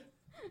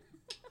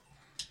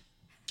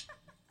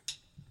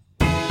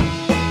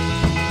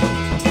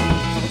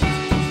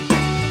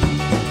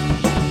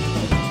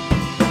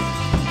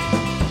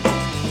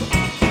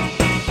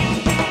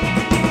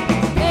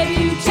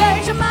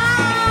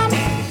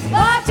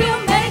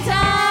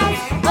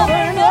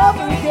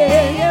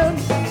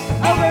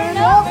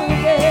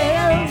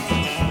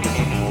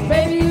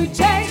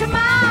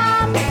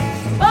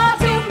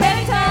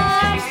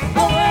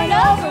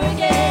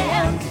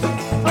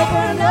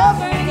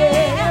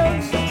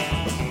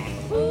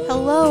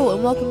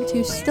and welcome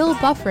to Still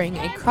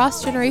Buffering, a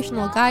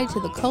cross-generational guide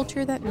to the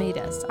culture that made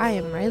us. I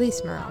am Riley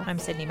Smurl. I'm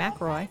Sydney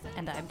McElroy.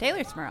 And I'm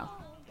Taylor Smurl.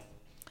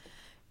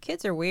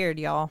 Kids are weird,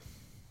 y'all.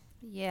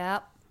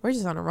 Yep. We're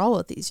just on a roll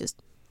with these,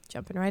 just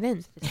jumping right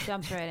in. Just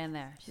jumps right in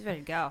there. She's ready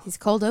to go. These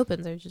cold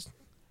opens are just,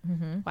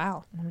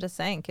 wow. I'm just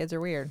saying, kids are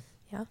weird.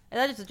 Yeah. Is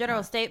that just a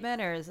general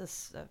statement, or is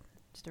this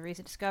just a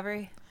recent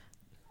discovery?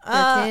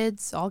 For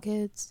kids, all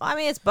kids. I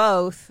mean, it's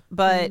both,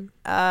 but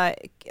I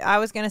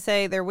was going to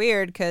say they're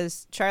weird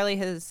because Charlie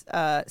has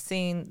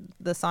seen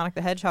the Sonic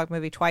the Hedgehog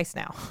movie twice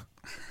now.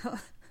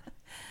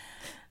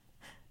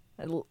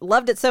 I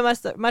loved it so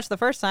much the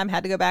first time,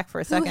 had to go back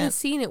for a second. Who has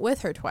seen it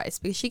with her twice?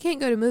 Because she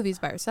can't go to movies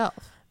by herself.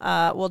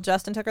 Well,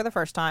 Justin took her the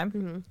first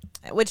time,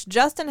 which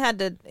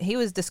Justin he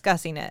was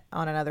discussing it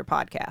on another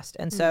podcast,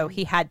 and so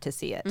he had to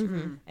see it.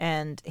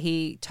 And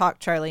he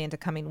talked Charlie into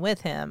coming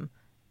with him,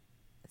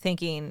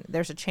 thinking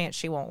there's a chance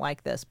she won't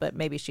like this, but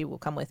maybe she will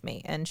come with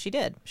me. And she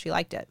did. She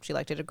liked it. She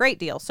liked it a great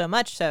deal, so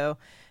much so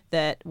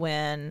that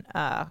when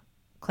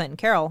Clinton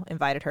Carroll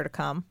invited her to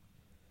come,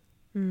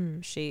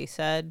 she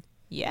said,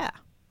 yeah,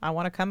 I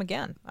want to come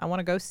again. I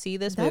want to go see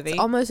this movie.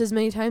 That's almost as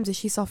many times as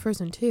she saw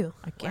Frozen 2.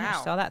 Again, Wow.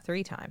 she saw that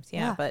 3 times.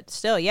 Yeah, but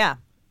still, yeah.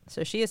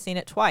 So she has seen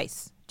it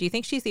twice. Do you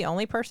think she's the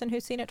only person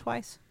who's seen it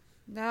twice?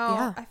 No.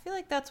 Yeah. I feel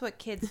like that's what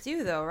kids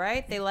do, though,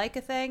 right? They like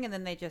a thing, and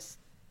then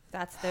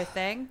that's their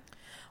thing.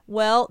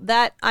 Well,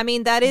 that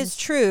is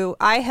true.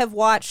 I have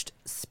watched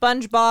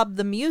SpongeBob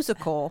the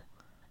Musical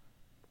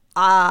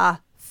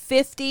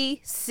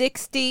 50,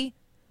 60,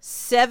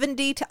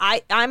 70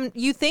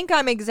 you think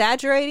I'm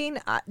exaggerating?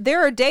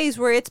 There are days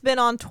where it's been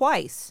on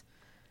twice.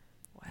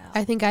 Wow.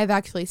 I think I've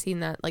actually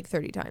seen that like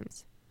 30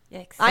 times.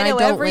 Yikes. I know I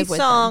don't every live with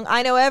song.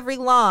 I know every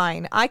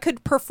line. I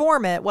could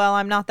perform it. Well,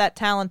 I'm not that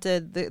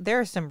talented. There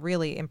are some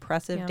really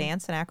impressive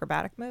dance and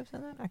acrobatic moves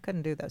in it. I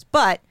couldn't do those.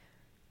 But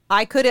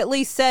I could at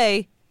least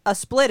say a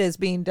split is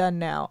being done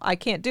now. I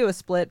can't do a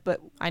split,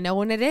 but I know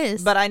when it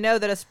is. I know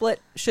that a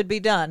split should be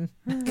done.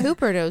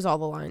 Cooper knows all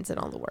the lines and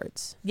all the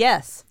words,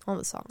 Yes. all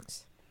the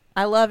songs.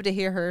 I love to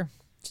hear her.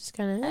 Just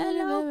kind of,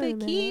 Hello,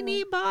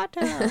 bikini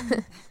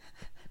bottom.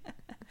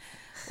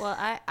 Well,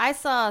 I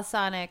saw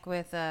Sonic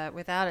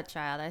without a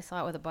child. I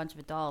saw it with a bunch of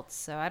adults,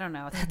 so I don't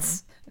know.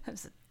 That's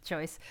a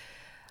choice.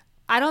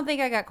 I don't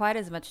think I got quite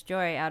as much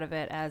joy out of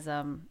it as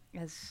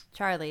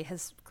Charlie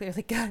has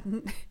clearly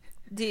gotten.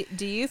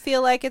 Do you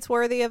feel like it's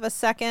worthy of a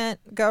second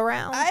go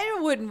round? I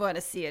wouldn't want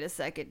to see it a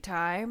second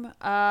time.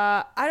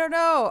 I don't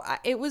know.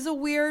 It was a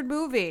weird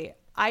movie.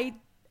 I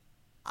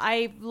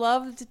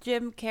loved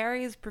Jim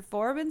Carrey's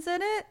performance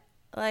in it.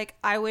 Like,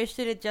 I wished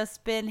it had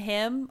just been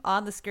him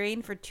on the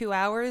screen for 2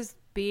 hours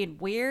being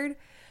weird.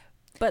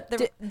 But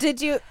did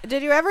you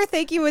ever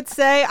think you would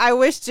say, I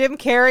wish Jim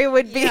Carrey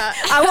would be,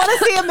 I want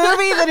to see a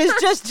movie that is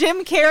just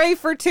Jim Carrey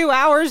for 2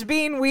 hours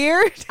being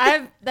weird?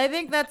 I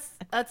think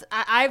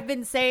I've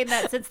been saying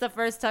that since the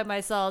first time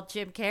I saw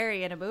Jim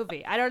Carrey in a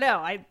movie. I don't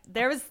know.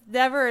 There was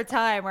never a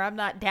time where I'm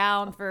not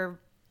down for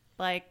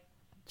like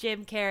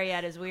Jim Carrey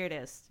at his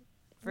weirdest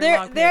for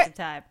long periods of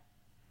time.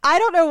 I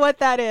don't know what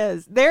that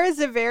is. There is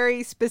a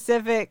very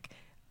specific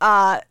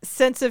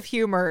sense of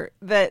humor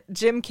that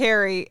Jim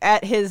Carrey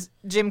at his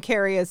Jim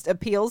Carreyest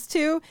appeals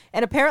to,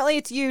 and apparently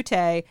it's you,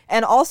 Tay,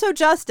 and also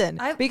Justin,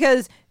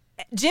 because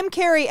Jim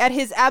Carrey at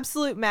his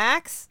absolute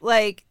max,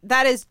 like,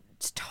 that is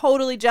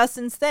totally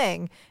Justin's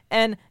thing.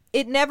 And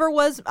it never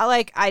was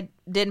like, I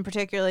didn't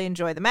particularly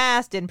enjoy The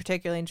Mask, didn't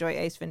particularly enjoy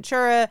Ace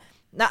Ventura.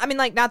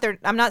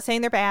 I'm not saying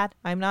they're bad.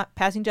 I'm not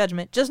passing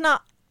judgment. Just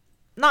not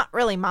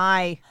really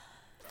my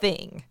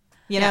thing,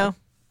 you know?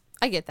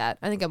 I get that.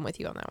 I think I'm with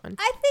you on that one.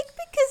 I think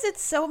because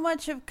it's so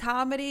much of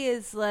comedy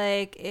is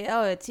like,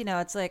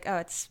 it's like,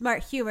 it's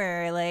smart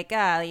humor. Like,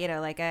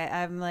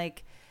 I'm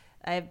like,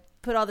 I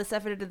put all this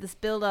effort into this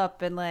build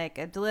up and like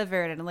I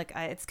delivered. And I'm like,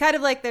 it's kind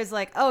of like there's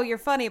like, oh, you're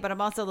funny, but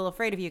I'm also a little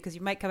afraid of you because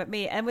you might come at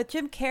me. And with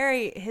Jim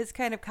Carrey, his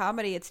kind of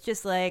comedy, it's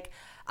just like,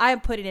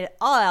 I'm putting it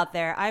all out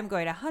there. I'm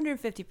going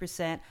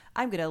 150%.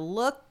 I'm going to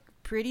look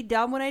pretty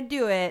dumb when I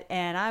do it.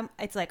 And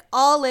it's like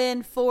all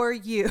in for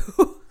you.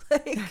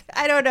 Like,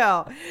 I don't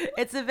know.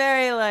 It's a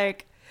very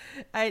like,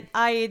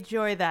 I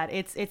enjoy that.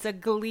 It's a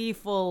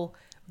gleeful,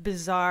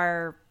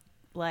 bizarre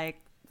like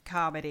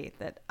comedy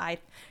that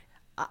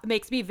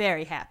makes me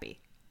very happy.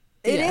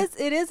 It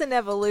is an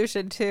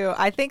evolution too.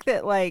 I think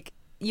that like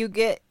you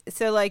get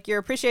like your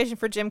appreciation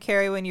for Jim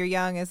Carrey when you're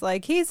young is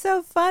like, he's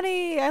so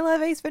funny. I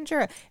love Ace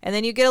Ventura. And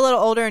then you get a little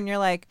older and you're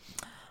like,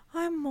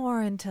 I'm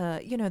more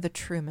into, the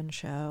Truman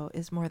Show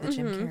is more the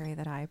Jim Carrey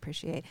that I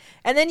appreciate.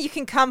 And then you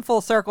can come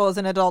full circle as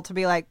an adult to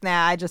be like,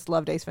 nah, I just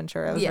loved Ace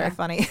Ventura. It was very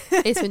funny.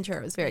 Ace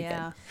Ventura was very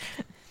good.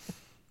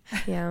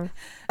 Yeah.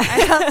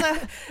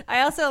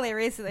 I also only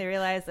recently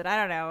realized that, I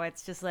don't know,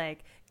 it's just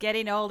like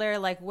getting older,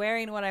 like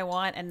wearing what I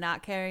want and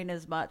not caring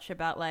as much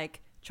about like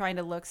trying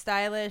to look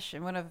stylish.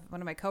 And one of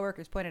my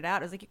coworkers pointed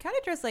out, I was like, you kind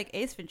of dress like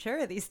Ace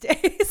Ventura these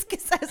days,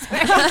 because I was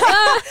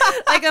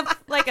wearing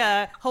like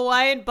a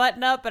Hawaiian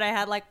button up, and I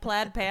had like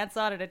plaid pants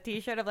on and a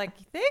t-shirt. I'm like,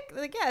 you think?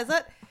 Like, yeah, is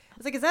that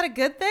was like, is that a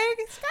good thing?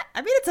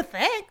 I mean, it's a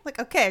thing. Like,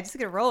 okay, I'm just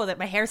gonna roll with it.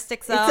 My hair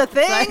sticks up. It's a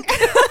thing.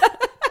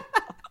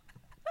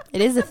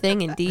 It is a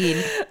thing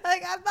indeed.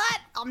 Like,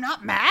 I'm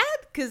not mad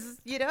because,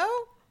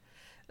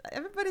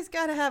 everybody's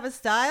got to have a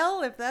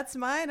style. If that's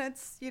mine,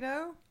 it's,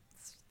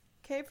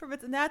 came from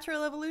its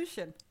natural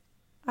evolution.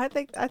 I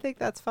think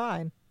that's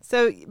fine.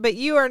 So, but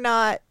you were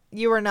not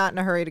in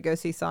a hurry to go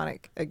see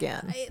Sonic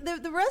again.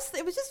 The rest,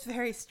 it was just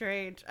very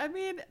think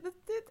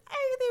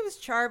it was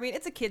charming.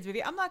 It's a kids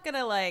movie. I'm not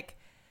gonna like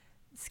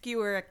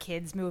skewer a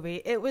kids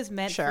movie. It was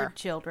meant for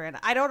children.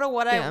 I don't know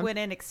what I went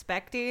in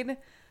expecting.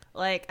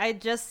 Like,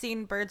 I'd just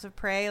seen Birds of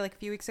Prey like a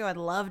few weeks ago. I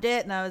loved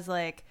it, and I was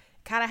like,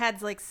 kind of had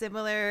like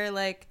similar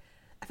like.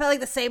 I felt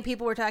like the same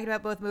people were talking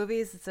about both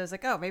movies, so I was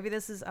like, oh, maybe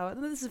this is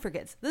for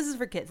kids. This is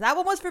for kids. That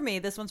one was for me.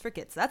 This one's for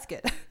kids. That's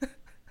good.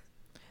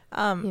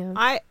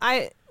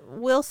 I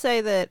will say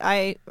that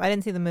I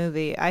didn't see the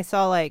movie. I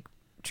saw like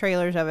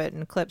trailers of it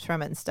and clips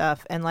from it and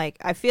stuff, and like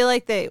I feel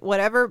like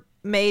whatever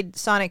made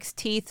Sonic's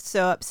teeth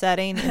so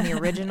upsetting in the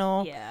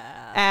original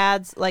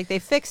ads, like they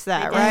fixed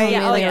that, right?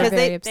 Yeah, because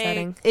very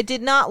upsetting. It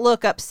did not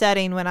look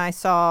upsetting when I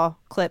saw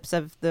clips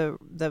of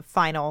the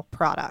final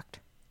product.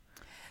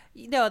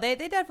 No, they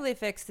definitely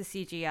fixed the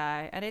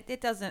CGI, and it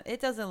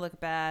doesn't look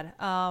bad.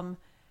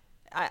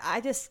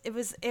 It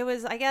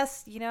was I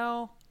guess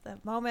the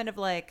moment of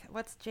like,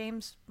 what's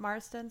James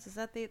Marsden's? Is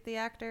that the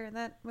actor in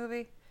that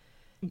movie?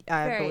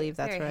 I believe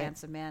that's very right.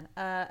 Handsome man.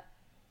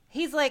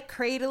 He's like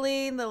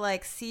cradling the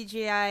like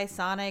CGI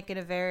Sonic in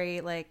a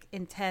very like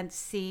intense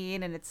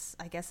scene, and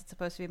I guess it's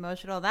supposed to be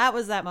emotional. That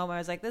was that moment. I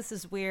was like, this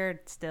is weird.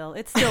 It's still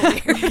weird.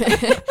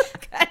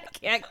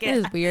 It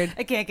is weird.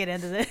 I can't get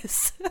into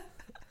this.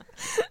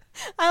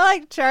 I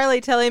like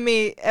Charlie telling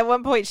me at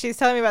one point, she's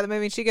telling me about the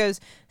movie, and she goes,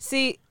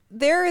 see,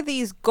 there are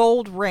these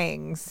gold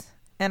rings.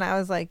 And I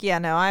was like, yeah,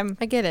 no, I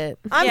get it.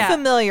 I'm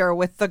familiar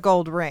with the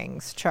gold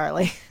rings,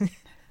 Charlie.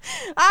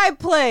 I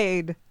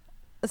played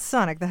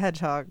Sonic the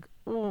Hedgehog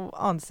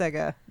on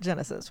Sega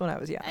Genesis when I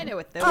was young. I know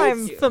what those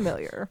I'm do.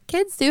 familiar.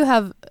 Kids do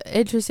have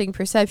interesting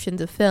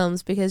perceptions of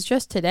films, because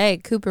just today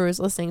Cooper was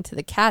listening to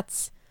the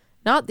Cats,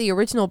 not the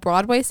original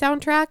Broadway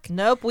soundtrack.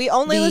 Nope, we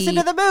only the listened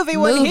to the movie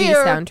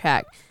here.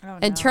 Soundtrack. Oh,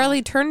 and no.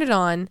 Charlie turned it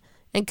on,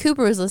 and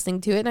Cooper was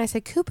listening to it, and I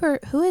said, Cooper,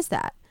 who is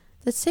that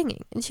that's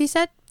singing? And she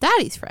said,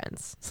 Daddy's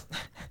friends.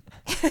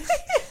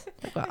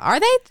 Well, are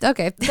they?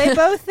 Okay. They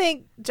both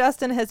think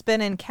Justin has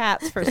been in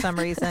Cats for some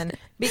reason,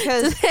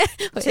 because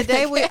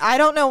today I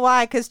don't know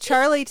why, because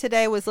Charlie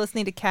today was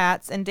listening to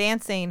Cats and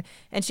dancing,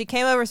 and she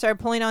came over and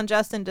started pulling on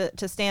Justin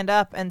to stand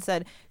up and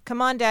said,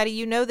 come on, Daddy,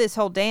 you know this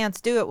whole dance,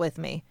 do it with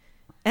me.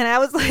 And I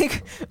was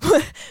like,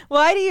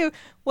 why do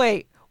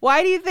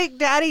you think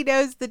Daddy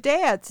knows the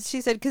dance? She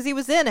said, because he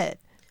was in it.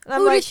 And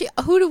I'm like,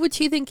 who would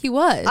she think he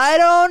was? I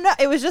don't know.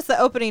 It was just the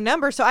opening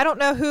number, so I don't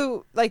know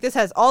who. Like, this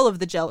has all of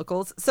the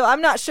Jellicles, so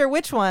I'm not sure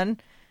which one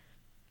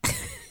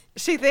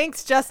she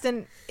thinks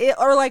Justin,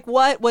 or like,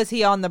 what was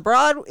he on in the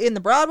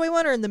Broadway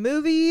one, or in the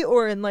movie,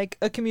 or in like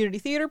a community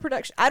theater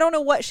production? I don't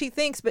know what she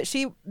thinks, but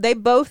they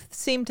both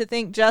seem to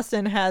think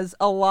Justin has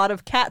a lot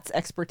of Cats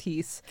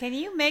expertise. Can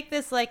you make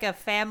this like a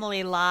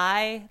family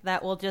lie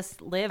that will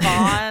just live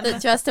on? That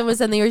Justin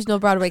was in the original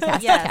Broadway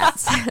cast of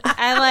Cats.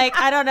 And like,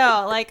 I don't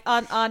know, like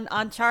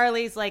on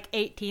Charlie's like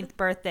 18th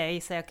birthday,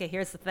 you say, okay,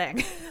 here's the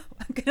thing.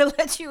 I'm going to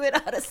let you in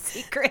on a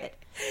secret.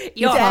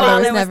 Your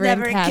father was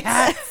never in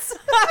Cats.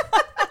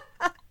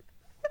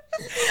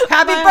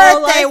 Happy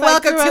birthday.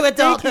 Welcome to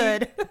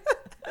adulthood.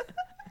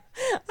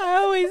 I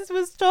always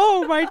was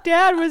told my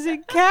dad was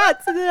in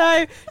Cats, and then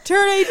I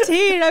turn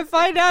 18 and I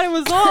find out it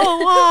was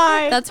all a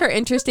lie. That's her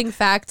interesting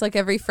fact, like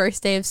every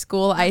first day of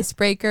school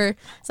icebreaker.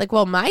 It's like,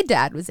 well, my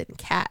dad was in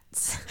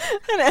Cats.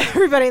 And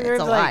everybody in the It's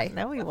room's a like,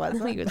 lie. no, he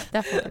wasn't. He was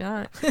definitely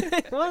not.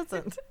 He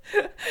wasn't.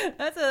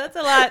 That's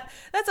a lot.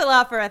 That's a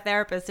lot for a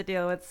therapist to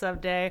deal with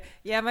someday.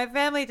 Yeah, my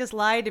family just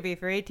lied to me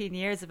for 18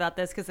 years about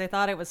this because they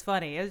thought it was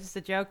funny. It was just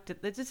a joke.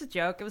 It's just a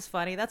joke. It was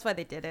funny. That's why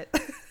they did it.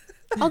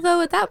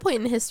 Although at that point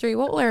in history,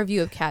 what will our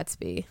view of Cats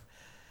be?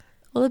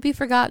 Will it be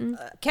forgotten?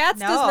 Cats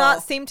No. does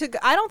not seem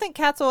to. I don't think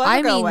Cats will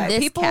ever go away. This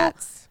People.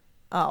 Cats.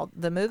 Oh,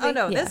 the movie. Oh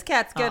no, Yeah. this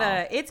cat's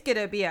it's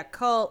gonna be a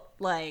cult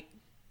like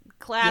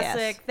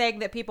classic thing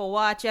that people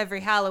watch every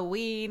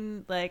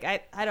Halloween. Like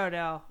I don't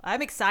know.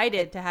 I'm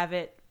excited to have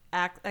it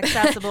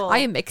accessible. I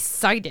am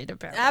excited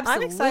about it.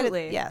 Absolutely. I'm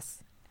excited.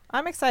 Yes,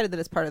 I'm excited that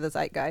it's part of the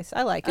zeitgeist.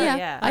 I like it. Yeah,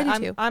 yeah. I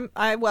do too.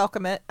 I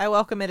welcome it. I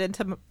welcome it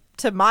into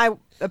my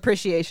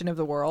appreciation of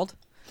the world.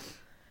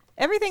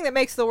 Everything that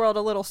makes the world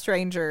a little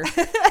stranger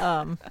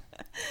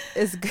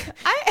is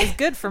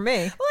good for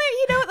me.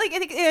 Well, like I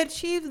think it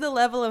achieves the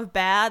level of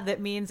bad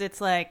that means it's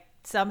like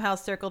somehow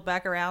circled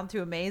back around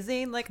to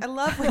amazing. Like I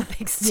love when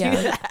things do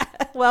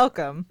that.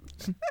 Welcome.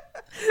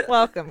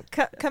 Welcome.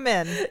 Come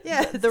in.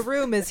 Yeah. The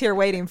room is here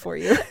waiting for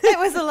you. It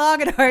was a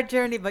long and hard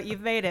journey, but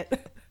you've made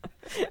it.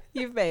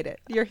 You've made it.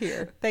 You're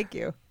here. Thank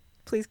you.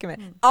 Please come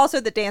in. Also,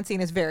 the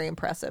dancing is very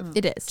impressive.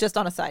 It is. Just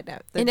on a side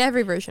note. In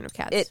every version of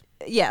Cats.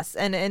 Yes,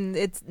 and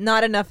it's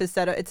not enough is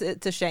said.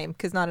 It's a shame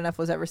because not enough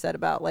was ever said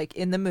about like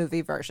in the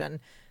movie version.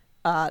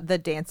 the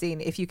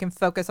dancing. If you can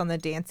focus on the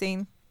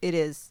dancing,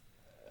 it's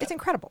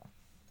incredible.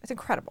 It's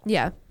incredible.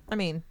 Yeah. I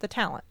mean, the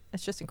talent.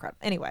 It's just incredible.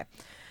 Anyway,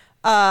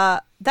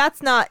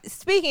 that's not,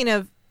 speaking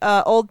of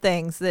old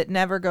things that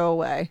never go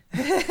away.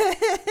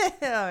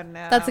 Oh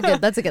no.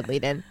 That's a good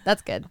lead in.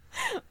 That's good.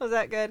 Was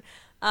that good?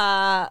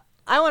 I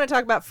want to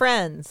talk about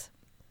Friends.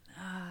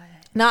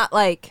 Not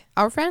like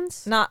Our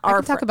friends? Not I our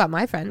can talk about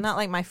my friends. not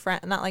like my friend,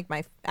 not like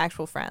my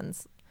actual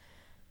friends.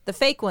 The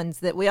fake ones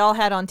that we all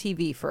had on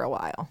TV for a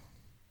while.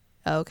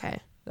 Okay.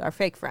 Our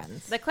fake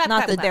friends. The clap, not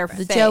clap, that clap they're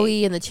friends. The fake.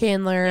 Joey and the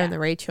Chandler Yeah. and the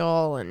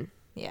Rachel and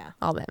Yeah.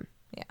 all them.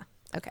 Yeah.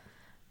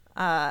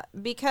 Okay.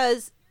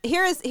 Because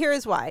here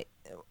is why.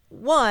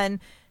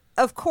 One,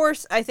 of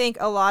course, I think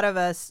a lot of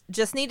us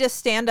just need to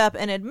stand up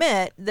and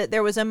admit that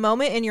there was a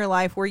moment in your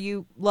life where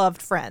you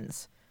loved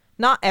Friends.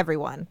 Not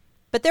everyone,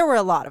 but there were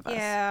a lot of us.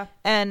 Yeah.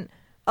 And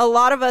a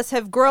lot of us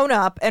have grown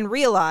up and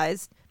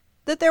realized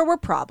that there were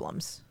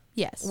problems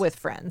Yes. with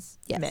Friends.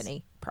 Yes.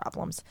 Many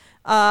problems.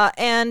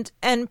 And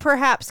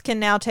perhaps can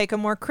now take a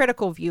more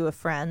critical view of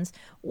Friends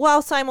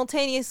while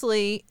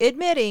simultaneously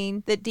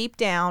admitting that deep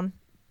down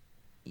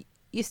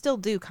you still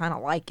do kind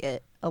of like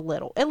it a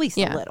little, at least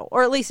Yeah. a little,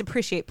 or at least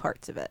appreciate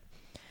parts of it.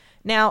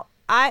 Now,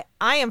 I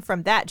am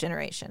from that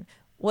generation.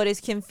 What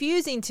is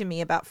confusing to me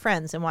about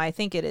Friends and why I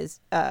think it is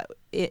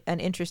an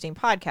interesting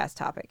podcast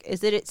topic is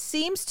that it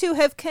seems to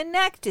have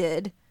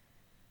connected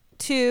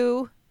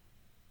to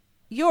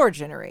your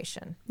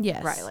generation,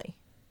 Yes. Riley.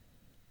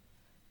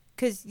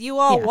 Because you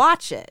all Yeah.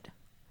 watch it,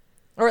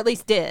 or at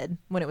least did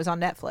when it was on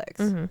Netflix.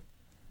 Mhm.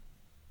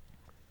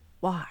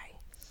 Why?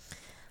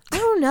 I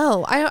don't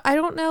know. I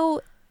don't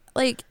know.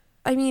 Like,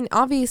 I mean,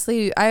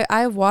 obviously,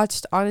 I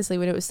watched, honestly,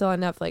 when it was still on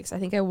Netflix, I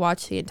think I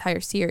watched the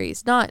entire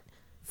series. Not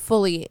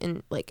fully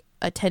in, like,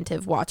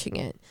 attentive watching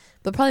it,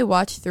 but probably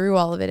watched through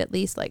all of it at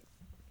least, like,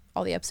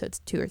 all the episodes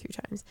 2 or 3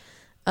 times.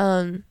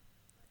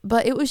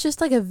 But it was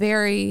just, like, a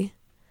very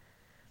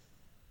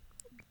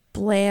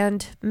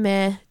bland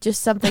meh,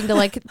 just something to,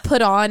 like,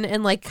 put on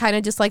and, like, kind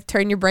of just, like,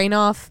 turn your brain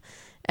off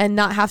and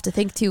not have to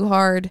think too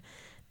hard.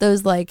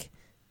 Those, like,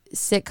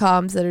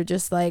 sitcoms that are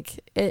just like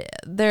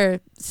there are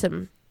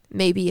some,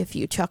 maybe a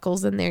few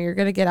chuckles in there you're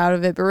gonna get out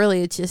of it, but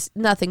really it's just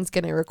nothing's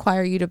gonna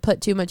require you to put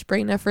too much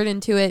brain effort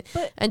into it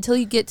until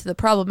you get to the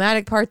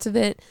problematic parts of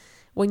it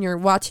when you're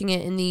watching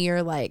it in the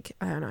year, like,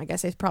 I don't know, I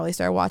guess I probably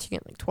started watching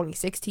it like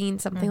 2016,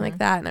 something like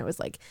that, and I was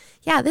like,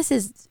 yeah, there's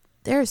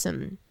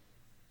some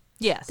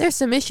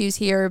issues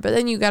here, but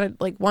then you gotta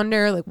like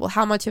wonder, like, well,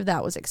 how much of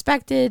that was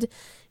expected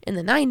in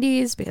the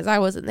 90s, because I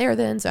wasn't there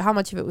then, so how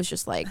much of it was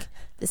just like,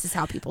 this is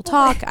how people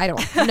talk? I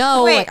don't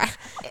know. Wait,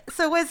 Like,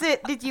 so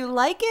did you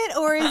like it,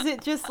 or is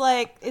it just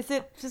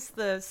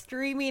the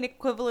streaming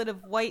equivalent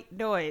of white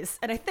noise?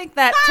 And I think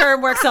that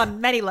term works on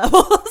many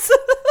levels.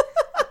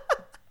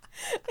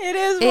 It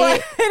is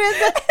white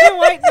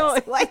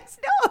noise. White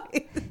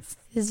noise.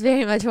 it's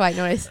very much white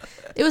noise.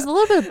 It was a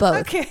little bit of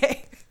both.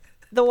 Okay.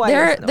 The white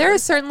There are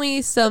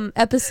certainly some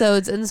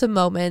episodes and some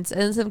moments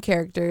and some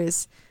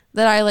characters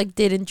that I like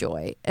did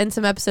enjoy, and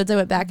some episodes I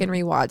went back and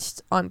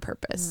rewatched on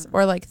purpose,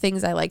 or like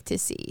things I like to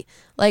see.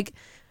 Like,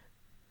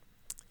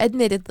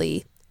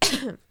 admittedly,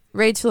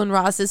 Rachel and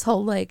Ross's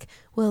whole like,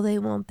 will they,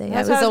 won't they?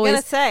 That's what I was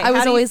gonna say. I was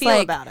How do you always feel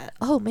like, about it?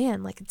 oh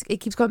man, like it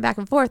keeps going back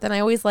and forth, and I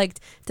always liked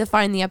to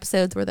find the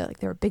episodes where there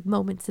were big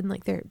moments in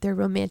like their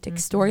romantic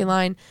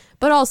storyline,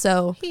 but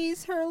also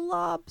He's her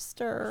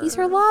lobster.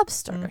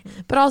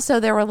 but also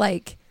there were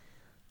like,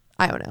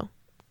 I don't know,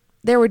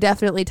 there were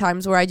definitely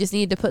times where I just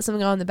needed to put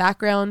something on in the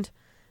background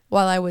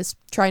while I was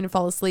trying to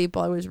fall asleep,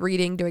 while I was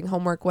reading, doing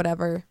homework,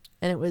 whatever,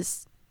 and it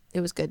was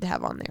good to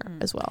have on there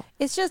as well.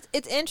 It's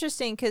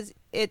interesting because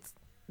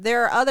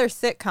there are other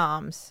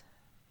sitcoms.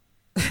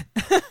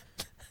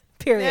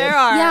 Period. There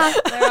are. Yeah.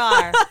 There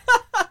are.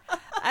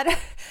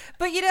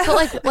 But you know,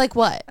 But like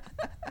what?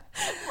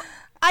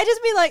 I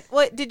just mean like,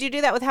 what did you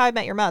do that with How I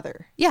Met Your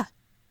Mother? Yeah,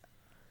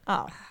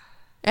 Oh,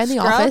 and The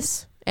Scrubs?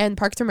 Office and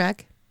Parks and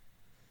Rec.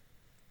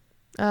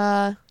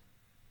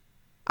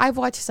 I've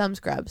watched some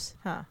Scrubs.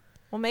 huh.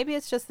 Well, maybe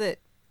it's just that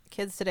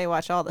kids today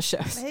watch all the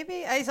shows.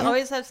 maybe I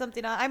always have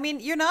something on. I mean,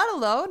 you're not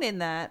alone in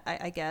that.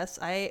 I guess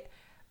I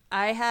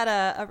had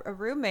a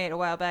roommate a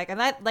while back, and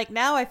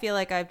now I feel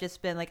like I've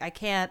just been like, I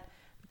can't.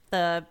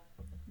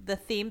 The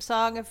theme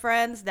song of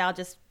Friends now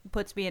just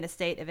puts me in a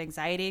state of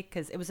anxiety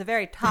because it was a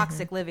very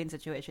toxic living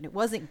situation. It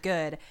wasn't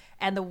good,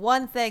 and the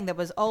one thing that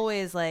was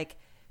always like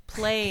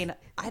playing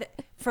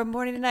from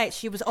morning to night,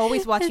 she was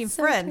always watching It's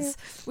so Friends.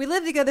 We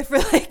lived together for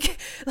like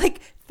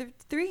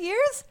 3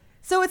 years.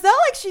 So it's not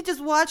like she just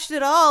watched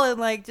it all and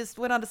like just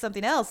went on to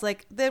something else,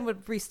 like then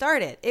would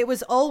restart it. It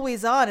was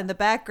always on in the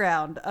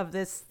background of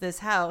this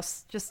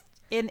house, just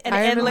in an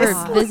I endless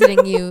remember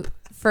visiting you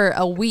for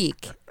a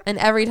week, and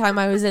every time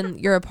I was in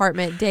your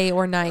apartment, day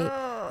or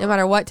night, no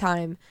matter what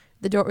time,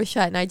 the door was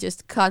shut, and I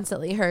just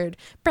constantly heard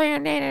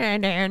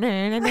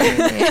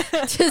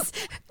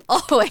just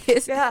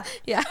always. Yeah.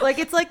 Yeah. Like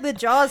it's like the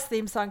Jaws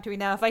theme song to me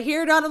now. If I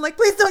hear it on, I'm like,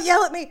 please don't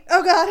yell at me.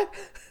 Oh God.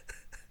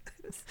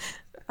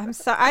 I'm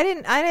sorry.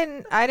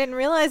 I didn't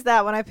realize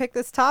that when I picked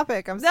this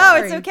topic. I'm No,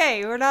 sorry. it's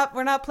okay. We're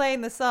not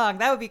playing the song.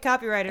 That would be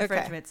copyright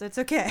infringement, so it's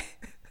okay.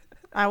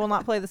 I will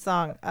not play the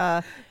song.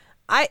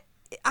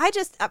 I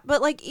just,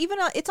 but like even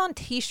it's on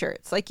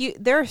T-shirts. Like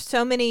there are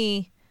so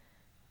many.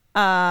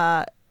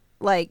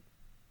 Like,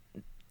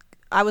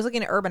 I was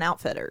looking at Urban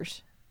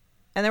Outfitters,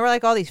 and there were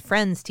like all these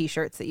Friends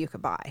T-shirts that you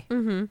could buy,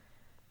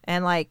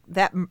 and like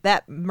that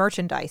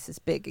merchandise is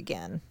big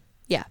again.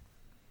 Yeah.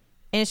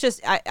 And it's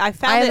just I I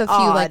found have it a few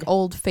odd. like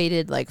old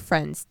faded like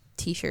Friends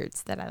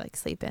T-shirts that I like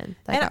sleep in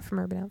that I got from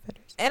Urban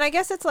Outfitters. And I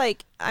guess it's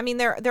like, I mean,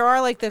 there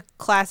are like the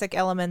classic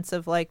elements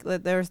of like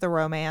there's the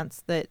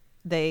romance that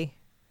they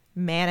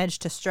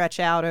managed to stretch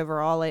out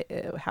over all 8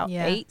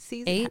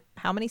 seasons. 8?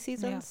 How many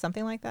seasons? Yeah.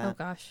 Something like that. Oh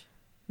gosh.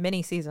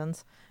 Many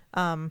seasons.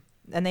 And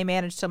they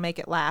managed to make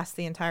it last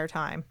the entire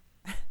time.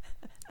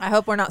 I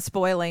hope we're not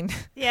spoiling.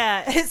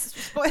 Yeah, it's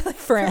spoiling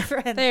for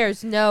Friends.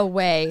 There's no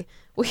way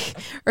we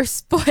are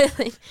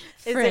spoiling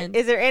Friends.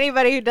 Is there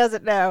anybody who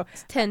doesn't know?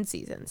 It's 10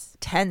 seasons.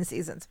 10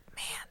 seasons.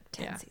 Man,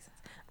 10 Yeah. seasons.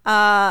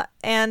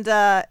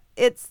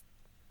 It's,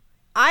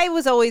 I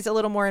was always a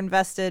little more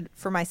invested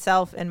for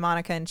myself in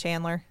Monica and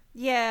Chandler.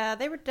 Yeah,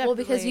 they were definitely. Well,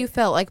 because you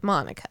felt like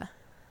Monica.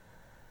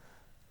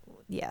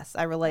 Yes,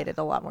 I related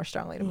a lot more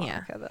strongly to Yeah.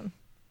 Monica than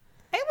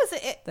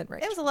It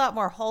Rachel. was a lot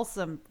more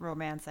wholesome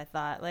romance, I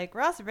thought. Like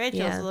Ross and Rachel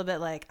was Yeah. a little bit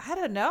like, I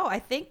don't know. I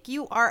think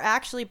you are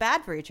actually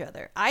bad for each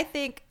other. I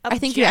think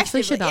you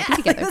actually should not be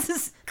together. This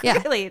is Yeah.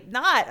 clearly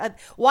not.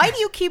 Why do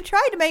you keep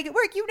trying to make it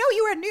work? You know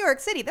you were in New York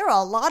City. There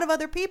are a lot of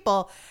other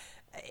people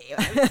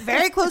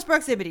very close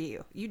proximity to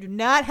you. You do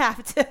not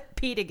have to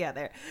be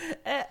together.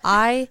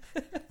 I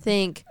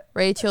think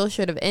Rachel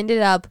should have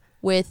ended up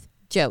with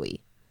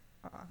Joey.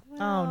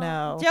 Oh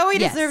no. Joey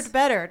Yes. deserved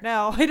better.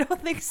 No, I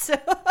don't think so.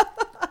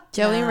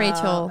 Joey and No,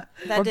 Rachel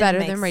that were didn't better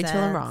make than Rachel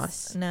and sense.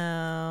 Ross.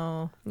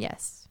 No.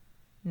 Yes.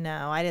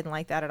 No, I didn't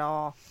like that at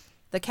all.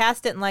 The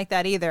cast didn't like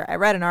that either. I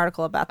read an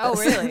article about this. Oh,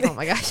 really? Oh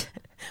my gosh.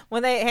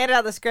 When they handed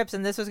out the scripts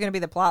and this was going to be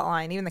the plot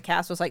line, even the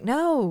cast was like,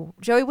 no,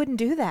 Joey wouldn't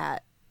do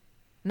that.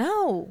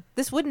 No,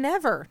 this would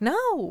never.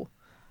 No.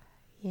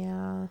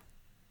 Yeah.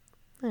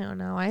 I don't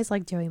know. I just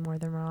like Joey more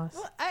than Ross.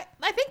 Well,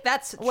 I think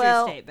that's a true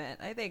Well,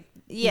 statement. I think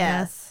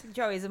Yes.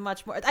 Joey's a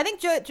much more. I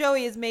think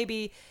Joey is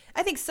maybe.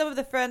 I think some of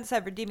the friends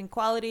have redeeming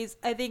qualities.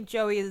 I think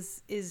Joey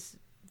is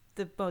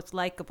the most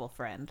likable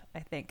friend. I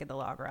think in the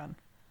long run.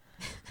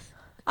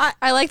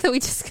 I like that we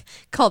just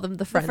call them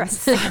the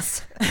friends.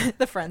 Yes.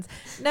 The friends.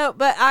 No,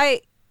 but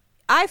I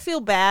feel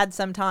bad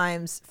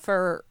sometimes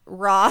for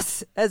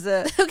Ross as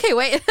a Okay,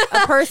 wait.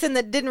 person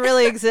that didn't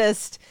really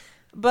exist.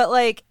 But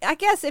like, I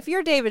guess if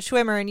you're David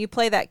Schwimmer and you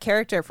play that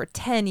character for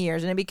 10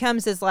 years and it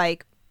becomes as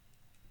like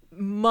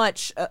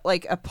much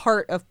like a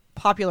part of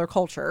popular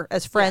culture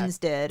as Friends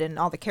did and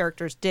all the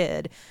characters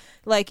did,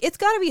 like it's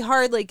got to be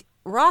hard. Like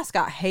Ross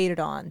got hated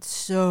on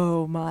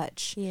so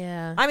much.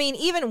 Yeah. I mean,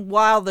 even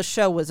while the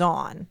show was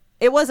on,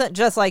 it wasn't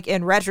just like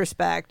in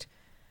retrospect,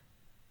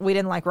 we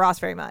didn't like Ross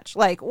very much.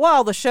 Like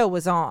while the show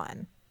was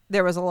on,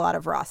 there was a lot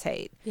of Ross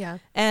hate. Yeah.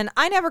 And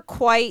I never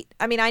quite,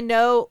 I mean, I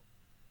know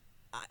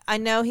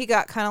he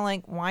got kind of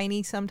like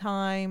whiny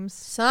sometimes,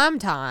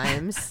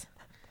 Sometimes.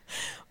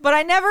 but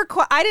I never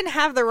quite, I didn't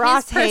have the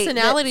Ross His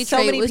personality hate that so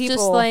trait many was people,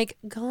 just like,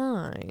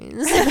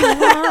 guys.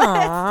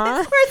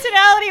 Aw.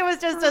 Personality was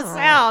just a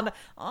sound.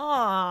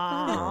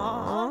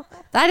 Aww.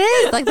 That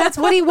is. Like, that's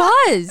what he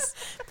was.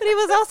 But he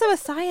was also a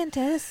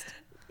scientist.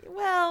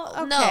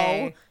 Well, No.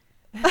 okay.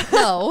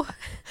 No.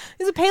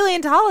 He's a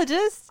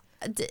paleontologist.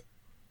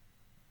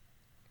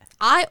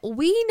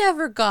 We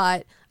never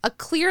got a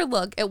clear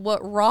look at what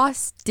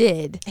Ross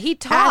did He at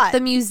taught. the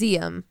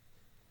museum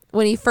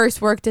when he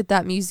first worked at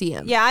that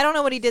museum. Yeah, I don't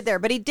know what he did there,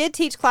 but he did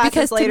teach classes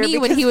Because to later. me,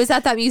 when he was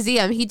at that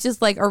museum, he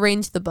just like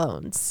arranged the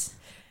bones.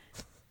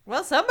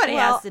 Well, somebody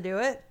Well- has to do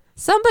it.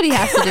 Somebody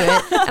has to do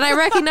it, and I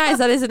recognize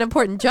that is an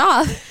important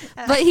job.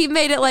 But he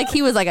made it like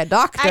he was like a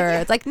doctor.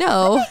 It's like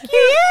no, he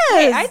is.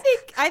 Hey,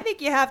 I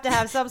think you have to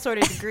have some sort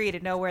of degree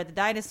to know where the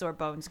dinosaur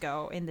bones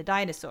go in the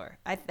dinosaur.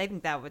 I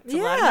think that would a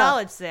lot of Yeah.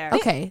 knowledge there.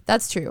 okay,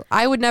 that's true.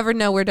 I would never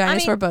know where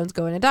dinosaur bones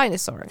go in a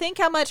dinosaur. Think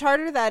how much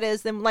harder that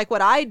is than like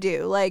what I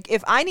do. Like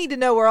if I need to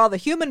know where all the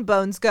human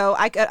bones go,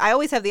 I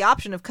always have the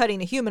option of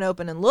cutting a human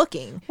open and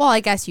looking. Well, I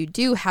guess you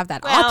do have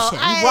that Well, option.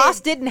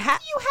 Ross didn't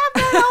have. You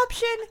have that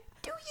option,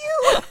 do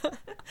you?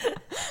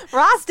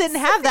 Ross didn't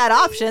have that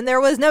option.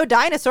 There was no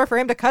dinosaur for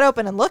him to cut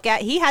open and look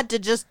at. He had to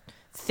just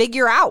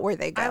figure out where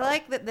they go. I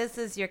like that this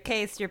is your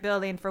case you're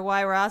building for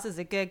why Ross is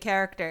a good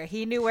character.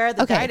 He knew where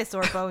the Okay.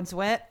 dinosaur bones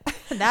went.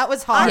 That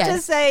was I'll hard. Yes.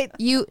 just say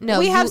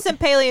we have some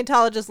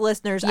paleontologist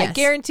listeners. I Yes.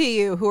 guarantee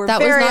you who are That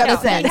was very not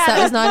upset. offense. That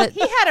was not. He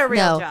had a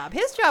real no. job.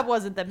 His job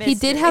wasn't the mystery. He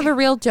did have a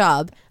real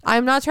job.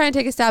 I'm not trying to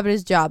take a stab at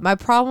his job. My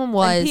problem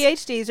was And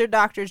PhDs are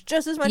doctors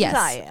just as much yes, as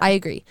I am. I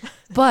agree.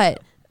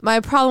 But my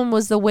problem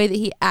was the way that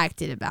he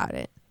acted about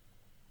it.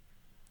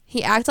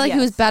 He acted like he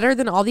was Yes. better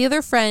than all the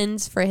other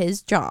friends for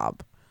his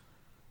job.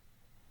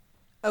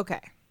 Okay.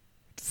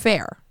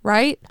 Fair,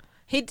 right?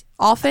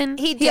 often.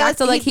 He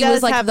acted like he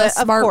was like the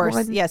smart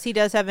one. Yes, he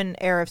does have an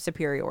air of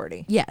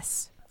superiority.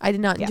 Yes, I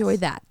did not enjoy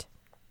that.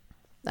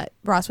 That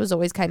Ross was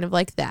always kind of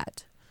like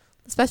that,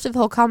 especially the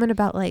whole comment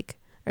about like,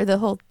 or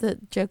the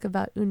joke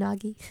about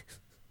unagi.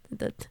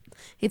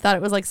 He thought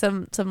it was like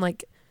some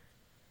like,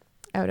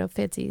 I don't know,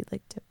 fancy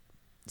like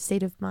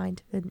state of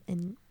mind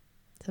in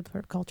some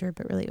sort of culture,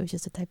 but really it was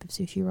just a type of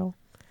sushi roll.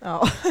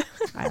 Oh,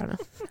 I don't know.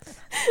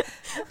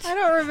 I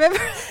don't remember.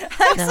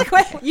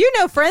 No. You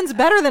know Friends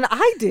better than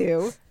I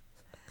do.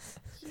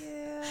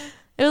 Yeah.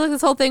 It was like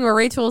this whole thing where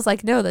Rachel was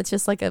like, no, that's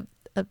just like a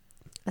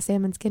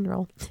salmon skin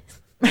roll.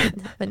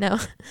 But no,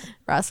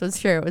 Ross was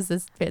sure it was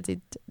this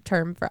fancy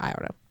term for, I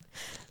don't know.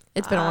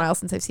 It's been a while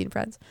since I've seen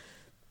Friends.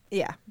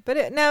 Yeah, but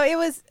it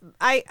was,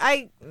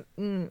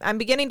 I'm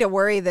beginning to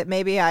worry that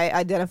maybe I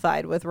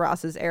identified with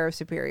Ross's air of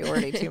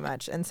superiority too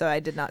much. And so I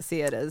did not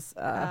see it as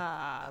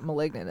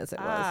malignant as it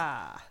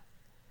was.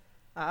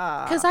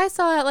 Because I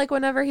saw it like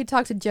whenever he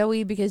talked to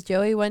Joey, because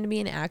Joey wanted to be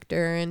an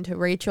actor, and to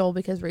Rachel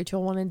because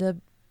Rachel wanted to.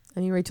 I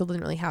mean, Rachel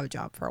didn't really have a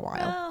job for a while,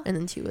 Well, and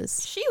then she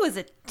was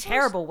a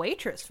terrible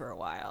waitress for a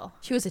while.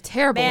 a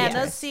terrible Man,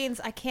 waitress. those scenes,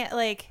 I can't,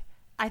 like,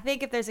 I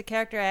think if there's a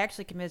character I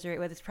actually commiserate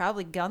with, it's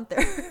probably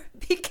Gunther.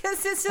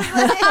 Because it's just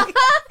like,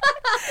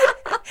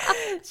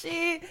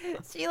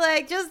 she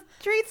like just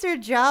treats her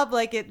job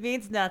like it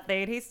means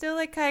nothing. He still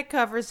like kind of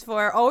covers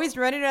for her, always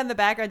running around the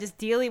background, just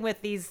dealing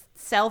with these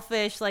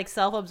selfish, like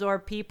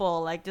self-absorbed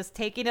people, like just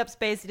taking up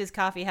space at his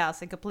coffee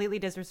house and completely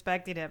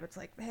disrespecting him. It's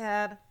like,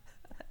 man.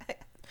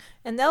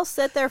 And they'll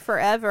sit there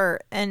forever.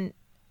 And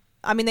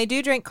I mean, they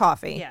do drink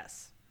coffee.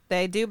 Yes.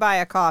 They do buy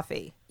a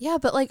coffee. Yeah,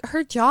 but like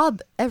her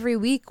job every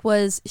week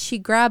was she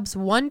grabs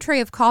one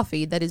tray of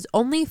coffee that is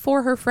only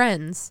for her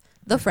friends,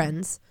 the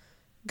friends,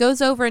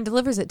 goes over and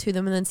delivers it to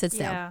them, and then sits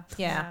down.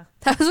 Yeah.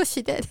 That was what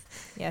she did.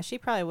 Yeah, she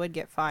probably would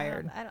get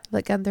fired. I don't,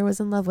 But Gunther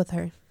was in love with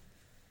her,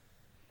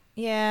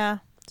 Yeah.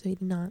 so he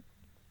did not.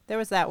 There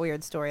was that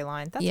weird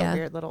storyline. That's a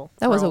weird little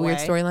That was a weird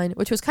throwaway. storyline,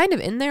 which was kind of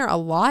in there a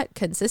lot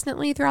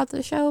consistently throughout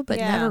the show, but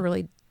Yeah. never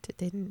really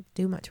didn't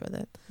do much with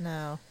it.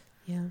 No.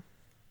 Yeah.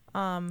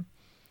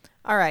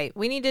 All right.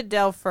 We need to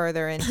delve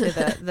further into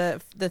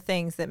the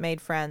things that made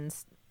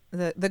Friends,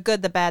 the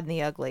good, the bad, and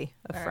the ugly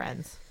of All right.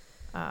 Friends.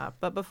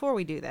 But before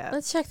we do that,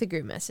 Let's check the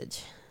group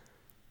message.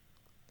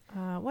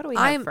 what do we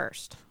have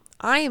first?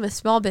 I am a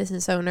small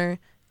business owner,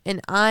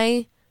 and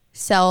I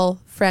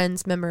sell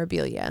Friends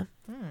memorabilia.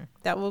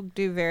 That will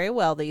do very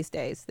well these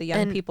days. The young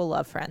And- people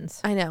love Friends.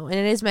 I know, and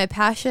it is my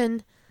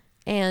passion,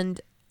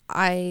 and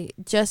I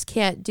just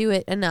can't do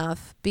it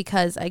enough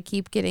because I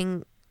keep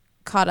getting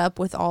caught up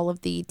with all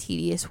of the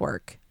tedious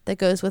work that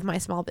goes with my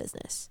small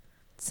business,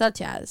 such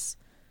as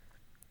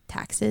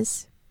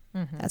taxes.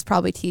 That's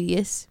probably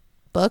tedious.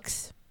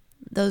 Books,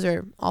 those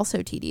are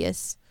also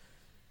tedious.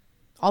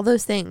 All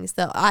those things,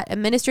 the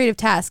administrative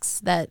tasks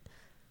that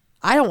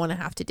I don't want to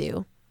have to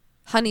do,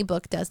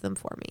 HoneyBook does them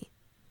for me.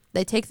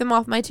 They take them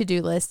off my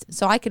to-do list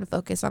so I can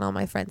focus on all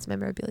my Friends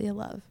memorabilia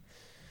love.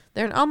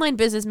 They're an online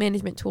business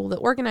management tool that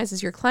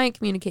organizes your client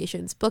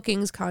communications,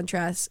 bookings,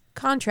 contracts,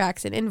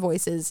 and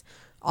invoices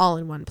all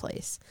in one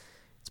place.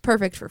 It's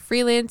perfect for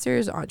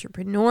freelancers,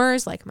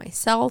 entrepreneurs like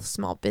myself,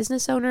 small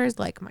business owners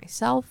like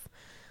myself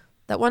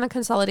that want to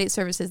consolidate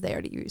services they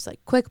already use, like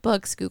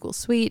QuickBooks, Google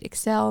Suite,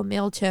 Excel,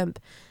 MailChimp.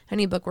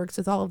 HoneyBook works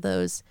with all of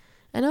those,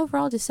 and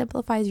overall just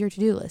simplifies your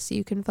to-do list so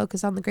you can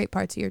focus on the great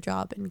parts of your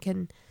job and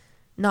can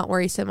not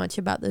worry so much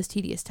about those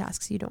tedious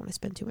tasks you don't want to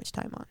spend too much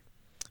time on.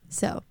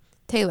 So,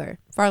 Taylor,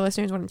 if our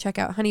listeners want to check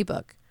out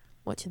HoneyBook,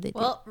 what should they do?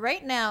 Well,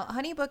 right now,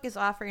 HoneyBook is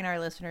offering our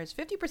listeners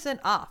 50%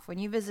 off when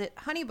you visit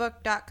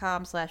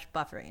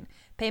honeybook.com/buffering.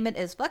 Payment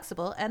is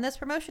flexible, and this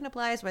promotion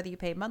applies whether you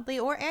pay monthly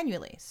or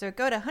annually. So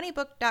go to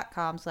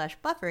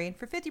honeybook.com/buffering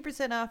for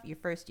 50% off your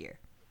first year.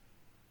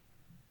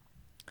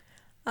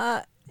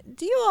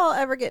 Do you all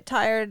ever get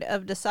tired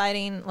of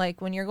deciding,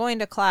 like, when you're going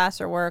to class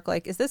or work,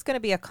 like, is this going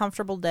to be a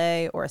comfortable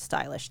day or a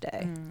stylish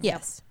day?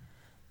 Yes,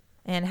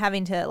 And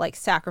having to, like,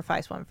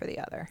 sacrifice one for the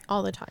other.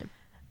 all the time.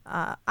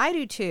 I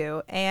do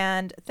too.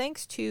 And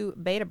thanks to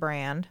Beta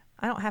Brand,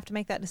 I don't have to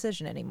make that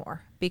decision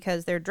anymore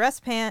because their dress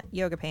pant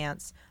yoga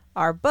pants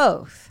are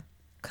both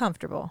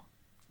comfortable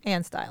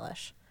and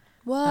stylish.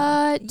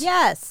 What?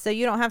 Yes, so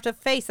you don't have to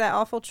face that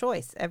awful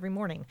choice every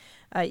morning.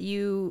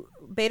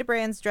 Beta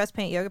Brand's dress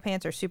pant yoga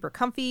pants are super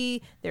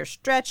comfy. They're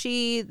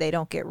stretchy. They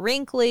don't get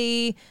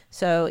wrinkly.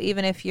 So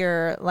even if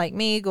you're like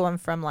me, going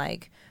from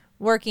like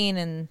working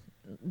and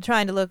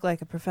trying to look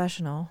like a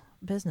professional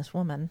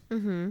businesswoman,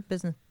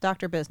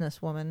 Dr.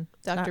 Businesswoman.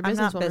 Dr. I'm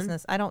not Businesswoman.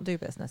 business. I don't do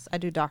business. I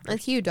do doctor.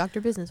 That's you,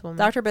 Dr. Businesswoman.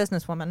 Dr.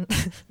 Businesswoman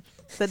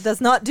that does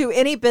not do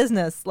any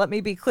business. Let me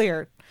be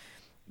clear,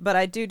 but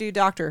I do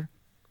doctor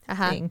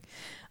thing.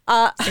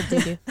 So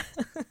did you?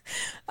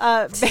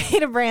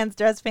 Beta Brand's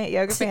dress pant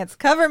yoga pants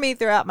cover me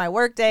throughout my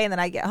workday, and then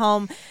I get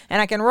home and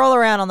I can roll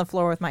around on the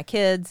floor with my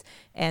kids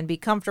and be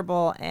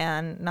comfortable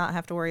and not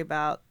have to worry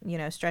about,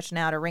 stretching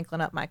out or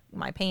wrinkling up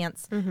my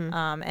pants.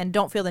 And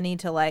don't feel the need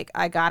to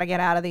I gotta get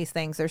out of these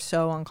things. They're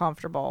so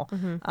uncomfortable.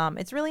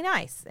 It's really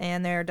nice.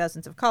 And there are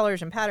dozens of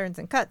colors and patterns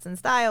and cuts and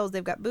styles.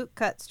 They've got boot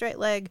cut, straight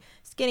leg,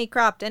 skinny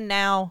cropped, and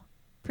now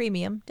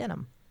premium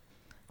denim.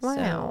 Wow.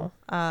 So,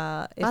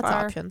 Lots of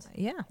options.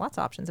 Yeah, lots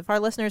of options. If our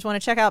listeners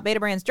want to check out Beta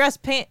Brand's dress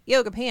pant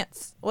yoga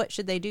pants, what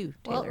should they do,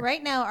 Taylor? Well,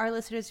 right now, our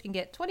listeners can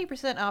get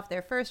 20% off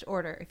their first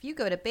order if you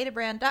go to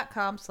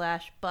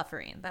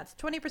betabrand.com/buffering. That's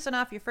 20%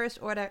 off your first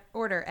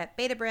order at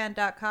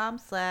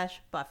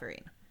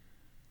betabrand.com/buffering.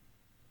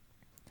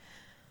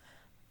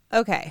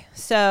 Okay,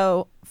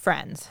 so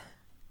friends,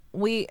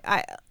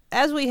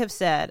 as we have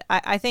said,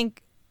 I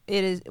think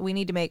we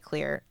need to make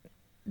clear,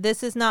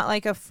 this is not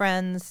like a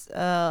Friends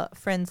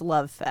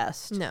love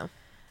fest. No.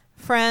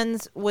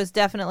 Friends was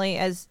definitely,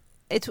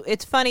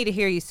 it's funny to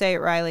hear you say it,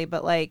 Riley,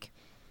 but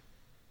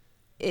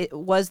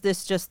was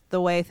this just the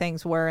way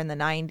things were in the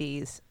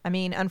 90s? I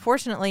mean,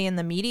 unfortunately, in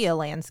the media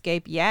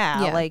landscape,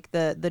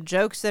 the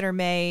jokes that are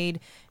made.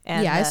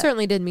 And I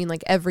certainly didn't mean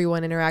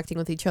everyone interacting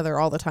with each other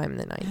all the time in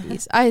the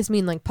 90s. I just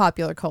mean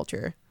popular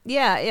culture.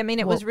 Yeah, I mean,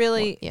 it was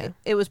really,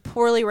 it was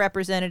poorly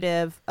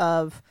representative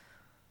of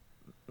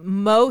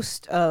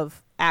most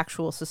of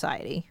actual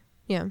society.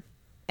 Yeah.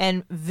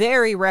 And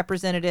very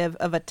representative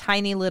of a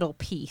tiny little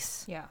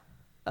piece. Yeah.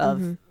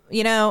 Of,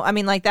 I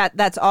mean,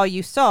 that's all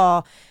you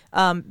saw,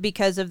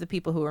 because of the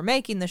people who were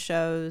making the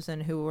shows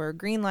and who were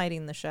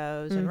greenlighting the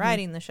shows and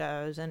writing the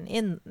shows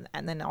and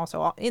then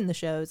also in the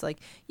shows,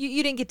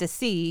 you didn't get to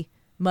see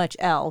much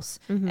else.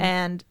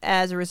 And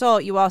as a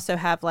result, you also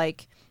have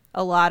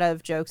a lot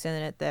of jokes in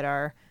it that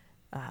are,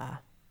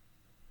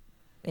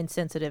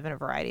 insensitive in a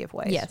variety of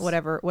ways. Yes.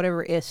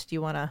 Whatever ist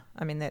you want to,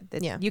 I mean,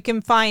 you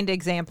can find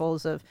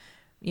examples of,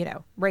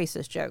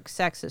 racist jokes,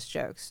 sexist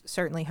jokes,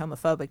 certainly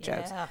homophobic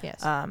jokes,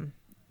 Yes.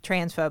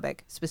 transphobic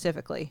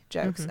specifically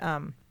jokes.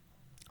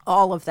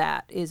 All of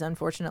that is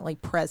unfortunately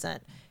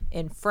present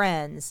in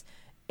Friends.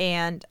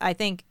 And I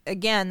think,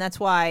 again, that's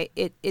why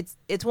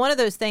it's one of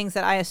those things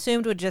that I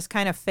assumed would just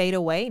kind of fade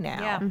away now.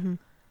 Yeah.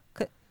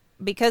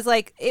 Because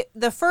I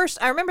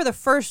remember the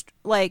first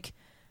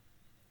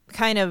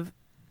kind of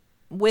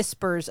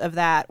whispers of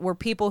that were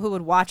people who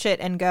would watch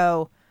it and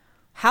go,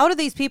 how do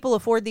these people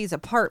afford these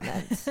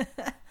apartments?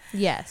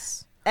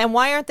 Yes. And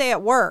why aren't they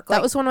at work?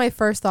 That was one of my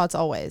first thoughts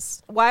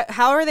always.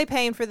 How are they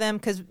paying for them?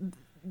 Because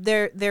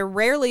they're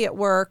rarely at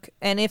work,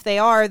 and if they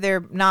are,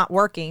 they're not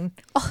working.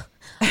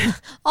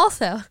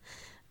 Also,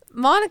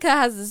 Monica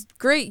has this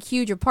great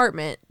huge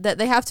apartment that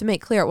they have to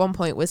make clear at one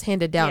point was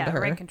handed down to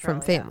her rent control,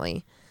 from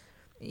family.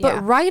 Yeah.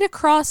 But right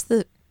across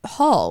the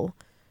hall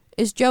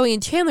is Joey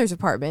and Chandler's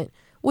apartment,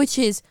 which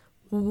is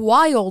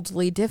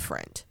wildly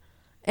different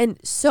and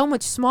so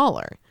much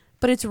smaller.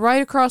 But it's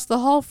right across the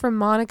hall from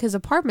Monica's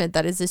apartment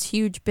that is this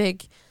huge,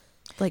 big,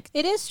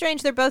 It is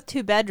strange. They're both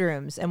 2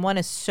 bedrooms, and one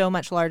is so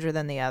much larger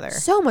than the other.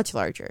 so much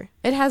larger.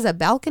 It has a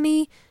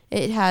balcony.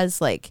 It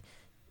has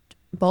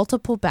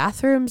multiple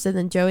bathrooms, and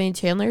then Joey and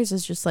Chandler's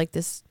is just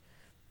this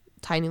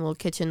tiny little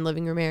kitchen,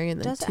 living room area,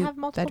 and then Does 2 it have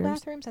multiple bedrooms.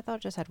 bathrooms? I thought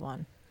it just had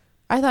one.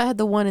 I thought it had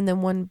the one and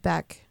then one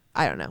back.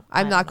 I don't know.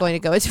 I'm not going to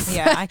go into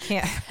Yeah, I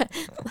can't.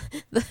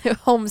 the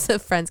homes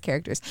of Friends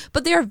characters,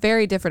 but they are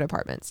very different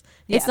apartments.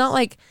 Yes. It's not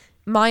like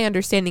my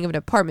understanding of an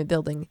apartment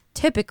building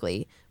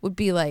typically would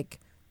be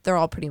they're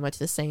all pretty much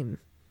the same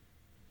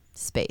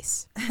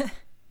space,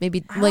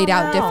 maybe laid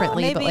out know.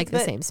 differently, Maybe, but the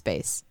but- same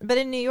space. But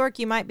in New York,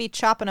 you might be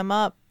chopping them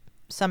up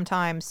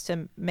sometimes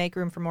to make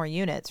room for more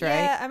units, right?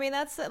 Yeah, I mean,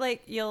 that's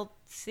you'll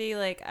see,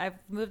 I've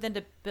moved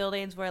into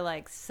buildings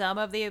where some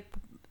of the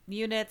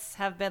units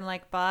have been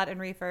bought and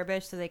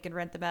refurbished so they can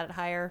rent them out at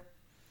higher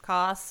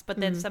costs, but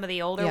then some of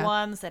the older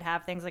ones that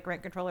have things like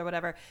rent control or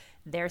whatever,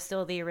 they're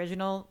still the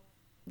original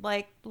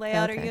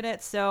layout or Okay.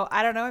 units. So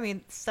I don't know, I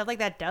mean, stuff like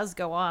that does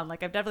go on. I've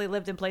definitely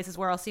lived in places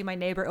where I'll see my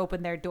neighbor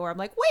open their door, I'm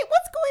like, wait,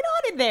 what's going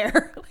on in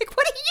there? What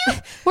are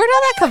you Where did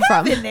all that come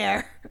from? in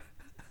there?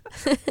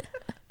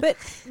 But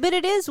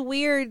it is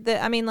weird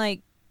that, I mean, that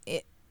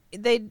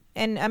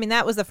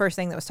was the first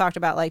thing that was talked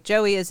about.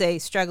 Joey is a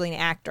struggling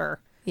actor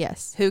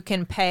Yes, who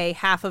can pay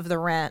half of the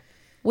rent.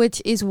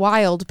 which is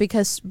wild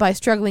because by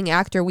struggling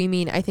actor we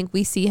mean I think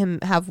we see him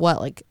have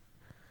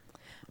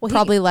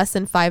probably less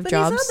than 5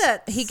 jobs. He's on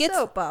that He gets-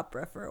 soap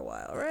opera for a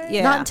while, right?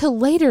 Yeah. Not until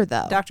later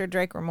though. Dr.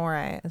 Drake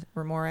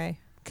Ramore.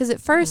 Because at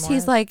first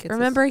he's Memorial gets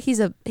remember he's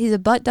a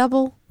butt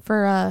double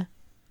for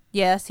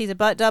Yes, he's a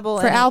butt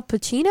double. for and Al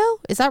Pacino.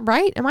 Is that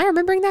right? Am I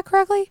remembering that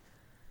correctly?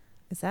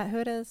 Is that who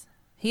it is?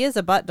 He is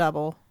a butt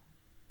double.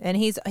 And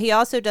he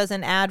also does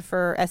an ad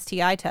for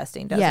STI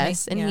testing, doesn't he?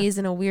 Yes, and Yeah. he's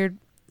in a weird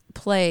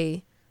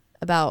play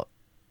about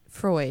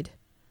Freud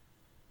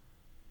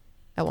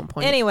at one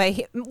point.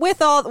 Anyway, with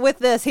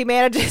this, he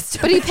manages to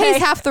But he pays pay-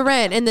 half the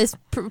rent in this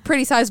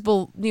pretty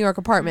sizable New York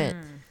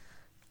apartment.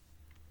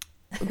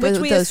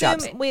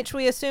 Which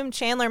we assume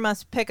Chandler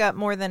must pick up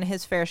more than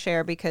his fair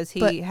share because he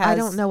But has I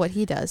don't know what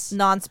he does.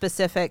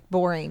 non-specific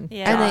boring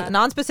Yeah.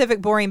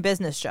 non-specific boring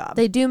business job.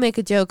 They do make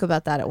a joke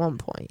about that at one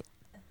point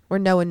where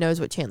no one knows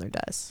what Chandler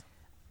does.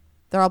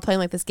 They're all playing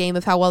like this game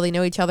of how well they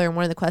know each other, and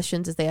one of the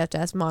questions is they have to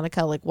ask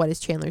Monica, like, what is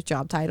Chandler's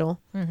job title?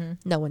 Mm-hmm.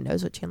 No one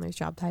knows what Chandler's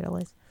job title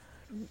is.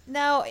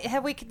 Now,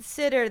 have we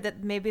considered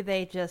that maybe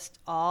they just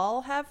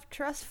all have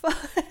trust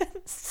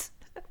funds?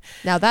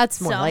 Now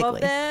that's more Some likely.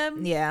 of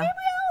them, Yeah. maybe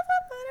all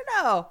of them. I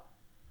don't know.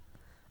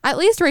 At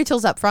least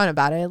Rachel's upfront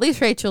about it. At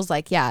least Rachel's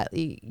like, yeah,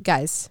 you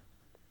guys,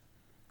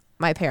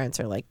 my parents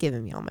are like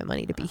giving me all my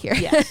money to be here.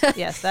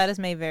 Yes, that is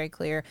made very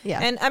clear. Yeah.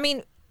 And I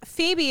mean,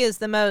 Phoebe is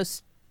the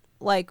most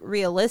like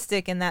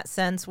realistic in that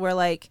sense where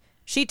like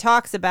she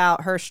talks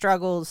about her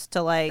struggles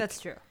to like That's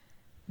true.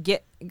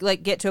 get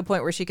to a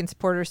point where she can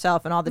support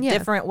herself and all the Yeah.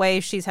 different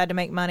ways she's had to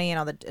make money and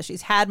all the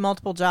she's had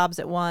multiple jobs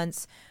at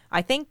once.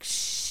 I think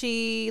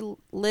she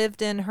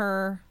lived in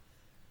her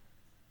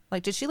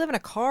did she live in a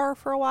car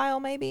for a while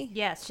maybe?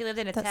 Yes, she lived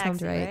in a That taxi,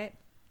 sounds right. right?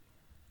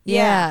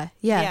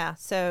 Yeah.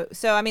 So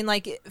I mean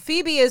like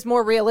Phoebe is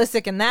more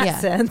realistic in that Yeah.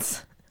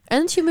 sense.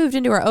 And then she moved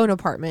into her own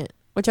apartment,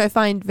 which I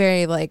find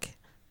very like,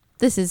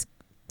 this is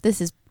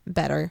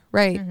better,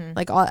 right? Mhm.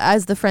 Like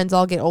as the friends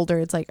all get older,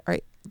 it's like, all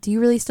right, do you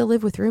really still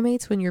live with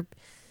roommates when you're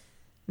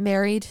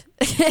married?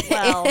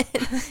 Well,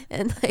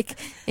 and like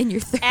in your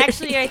 30s?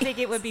 actually, I think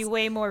it would be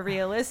way more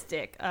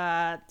realistic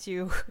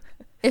to.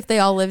 if they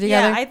all live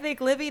together. Yeah, I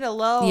think living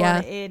alone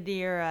Yeah. in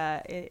your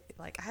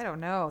like I don't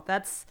know.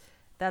 That's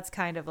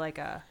kind of like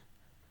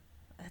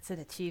that's an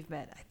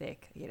achievement. I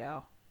think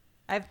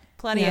I've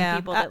plenty Yeah. of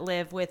people that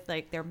live with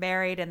like they're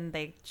married and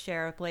they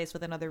share a place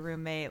with another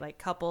roommate, like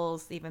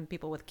couples, even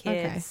people with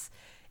kids.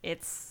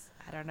 It's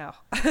I don't know.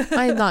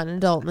 I'm not an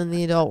adult in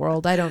the adult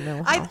world. I don't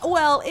know.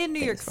 How. In New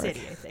York things work.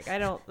 City, I think I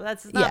don't.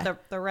 That's not Yeah.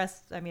 the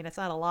rest. I mean, it's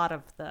not a lot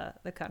of the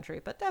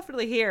country, but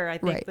definitely here, I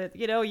think Right. that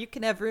you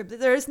can have room.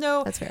 There's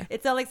no. That's fair.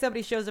 It's not like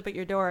somebody shows up at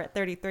your door at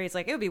 33. It's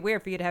like it would be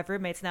weird for you to have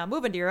roommates now.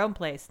 Move into your own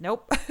place.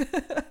 Nope.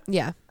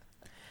 Yeah.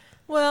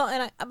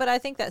 Well, but I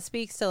think that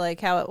speaks to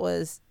like how it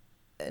was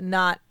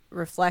not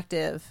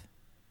reflective.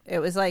 It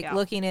was like Yeah.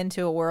 looking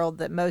into a world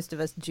that most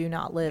of us do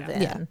not live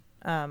Yeah.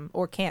 in,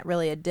 or can't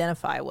really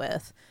identify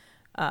with,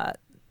 Yeah.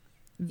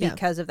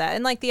 because of that.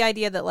 And like the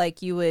idea that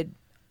like you would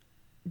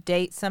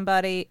date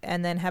somebody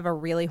and then have a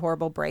really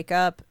horrible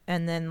breakup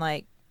and then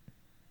like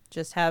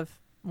just have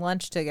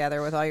lunch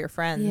together with all your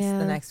friends Yeah.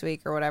 the next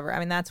week or whatever. I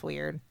mean, that's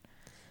weird.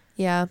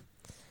 Yeah.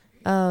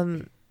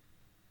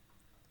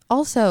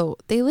 Also,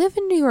 they live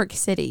in New York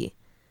City,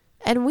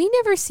 and we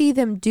never see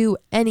them do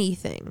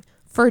anything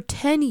for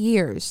 10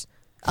 years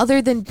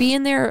other than be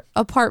in their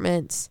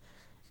apartments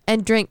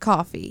and drink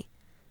coffee.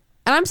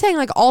 And I'm saying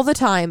like all the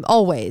time,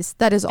 always.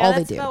 That is all they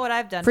that's do. about what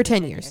I've done for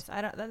 10 years.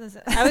 I don't. That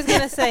doesn't. I was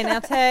gonna say now,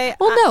 Tay.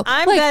 Well, no,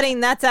 I'm like- betting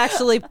that's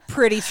actually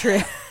pretty true.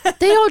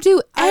 They don't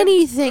do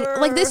anything.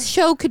 Like this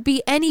show could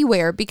be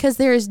anywhere because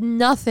there is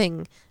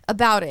nothing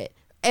about it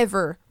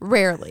ever,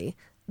 rarely,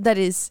 that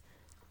is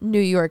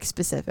New York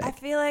specific. I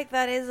feel like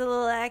that is a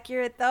little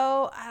accurate,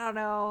 though. I don't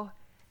know.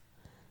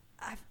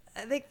 I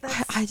think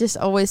that's. I just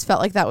always felt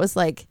like that was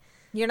like,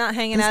 You're not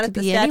hanging This out could at the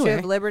be Statue anywhere.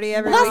 of Liberty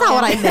every well, that's not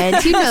what I weekend?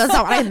 meant. You know, that's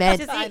not what I meant.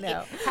 Just I eat-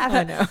 know. Have I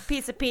a know.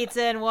 piece of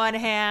pizza in one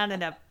hand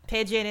and a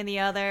pigeon in the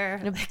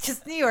other.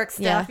 Just New York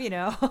stuff,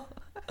 Yeah.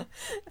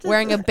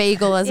 Wearing a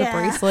bagel as a Yeah.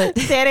 bracelet.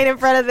 Standing in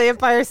front of the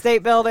Empire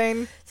State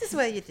Building. Just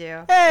what you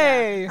do.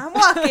 Hey. I'm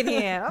walking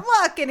here. I'm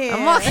walking here.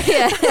 I'm walking.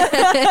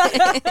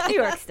 Yeah. New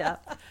York stuff.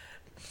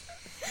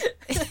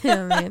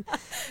 Oh, man.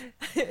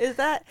 Is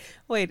that?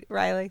 Wait,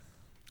 Riley.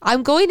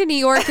 I'm going to New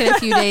York in a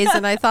few days,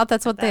 and I thought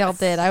that's what they all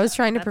did. I was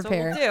trying to That's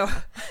prepare. what we'll do.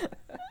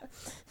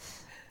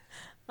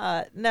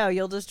 No,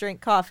 you'll just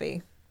drink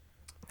coffee.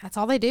 That's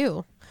all they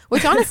do.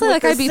 Which honestly, With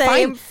like the I'd be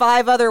same fine.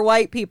 5 other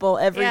white people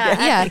every day.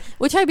 Yeah. Yeah,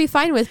 which I'd be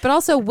fine with. But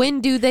also,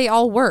 when do they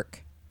all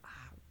work?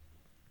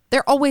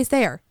 They're always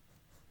there.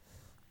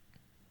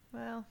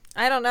 Well,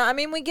 I don't know. I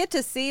mean, we get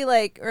to see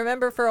like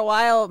remember for a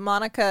while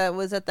Monica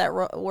was at that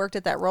worked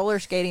at that roller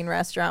skating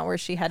restaurant where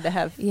she had to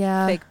have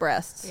Yeah. fake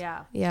breasts.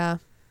 yeah. Yeah.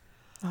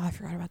 Oh, I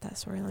forgot about that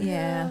storyline.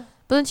 Yeah.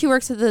 But then she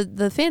works at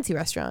the fancy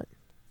restaurant.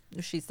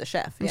 She's the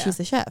chef. And Yeah. she's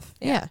the chef.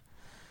 Yeah.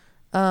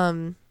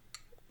 Yeah.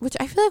 Which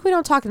I feel like we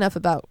don't talk enough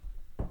about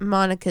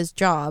Monica's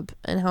job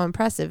and how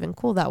impressive and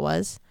cool that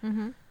was.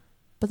 Mm-hmm.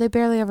 But they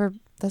barely ever.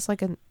 That's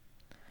like a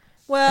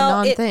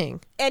Well,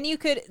 non-thing. and you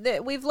could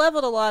we've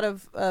leveled a lot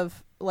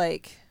of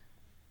like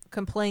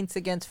complaints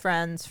against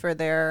Friends for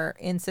their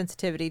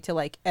insensitivity to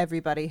like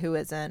everybody who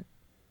isn't,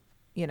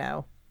 you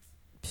know,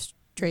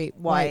 Straight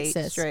white,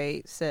 cis.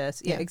 straight,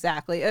 cis. Yeah, Yeah.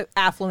 exactly.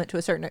 Affluent to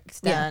a certain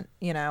extent,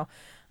 you know.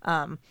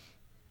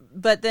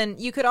 But then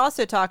you could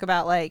also talk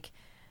about like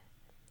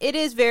it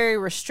is very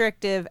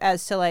restrictive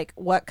as to like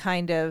what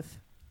kind of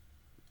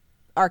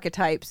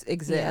archetypes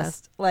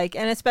exist. Like,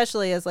 and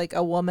especially as like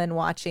a woman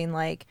watching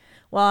like,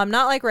 well, I'm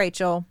not like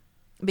Rachel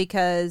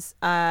because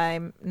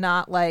I'm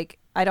not like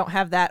I don't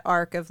have that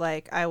arc of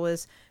like I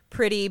was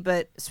pretty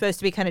but supposed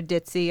to be kind of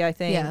ditzy, I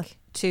think. Yeah.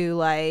 to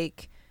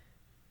like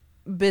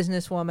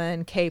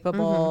businesswoman,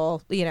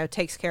 capable, you know,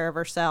 takes care of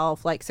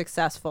herself, like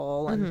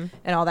successful and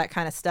all that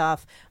kind of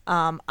stuff.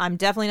 I'm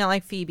definitely not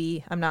like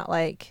Phoebe. I'm not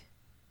like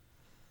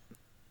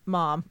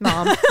mom.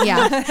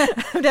 Yeah.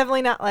 I'm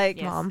definitely not like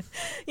Mom.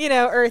 you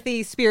know,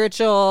 earthy,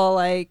 spiritual,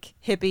 like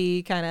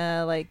hippie kind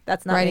of like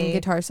that's not Writing me.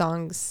 guitar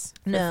songs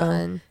for No.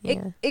 fun.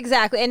 Yeah.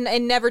 Exactly,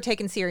 and never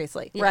taken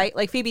seriously, Yeah. right?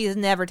 Like Phoebe is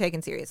never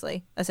taken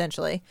seriously,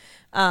 essentially.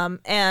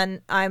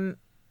 And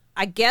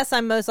I guess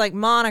I'm most like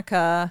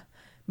Monica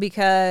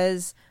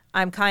because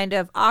I'm kind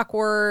of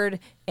awkward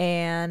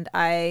and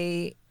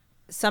I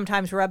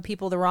sometimes rub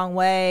people the wrong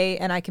way,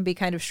 and I can be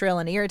kind of shrill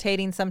and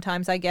irritating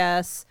sometimes, I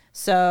guess.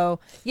 So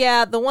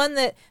yeah, the one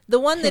that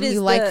And is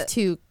you like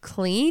to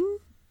clean?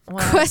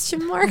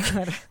 Question mark.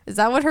 Is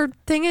that what her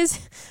thing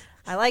is?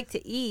 I like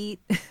to eat.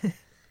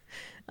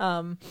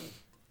 And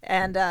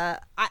I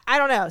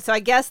don't know. So I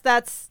guess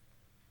that's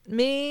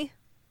me.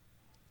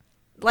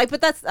 Like, but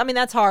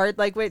that's hard.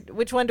 Like,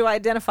 which one do I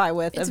identify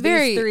with It's of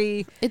very these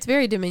three? It's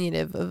very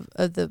diminutive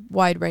of the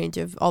wide range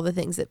of all the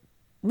things that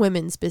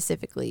women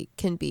specifically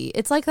can be.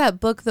 It's like that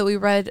book that we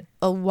read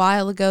a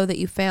while ago that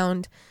you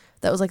found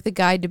that was like the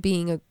guide to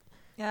being a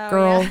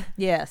girl.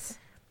 Yes.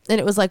 And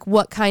it was like,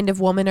 what kind of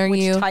woman are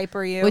Which you? type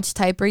are you? Which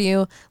type are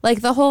you?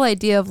 Like the whole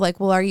idea of like,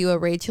 well, are you a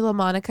Rachel, a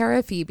Monica, or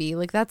a Phoebe?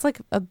 Like that's like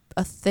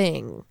a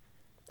thing.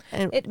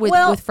 And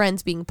with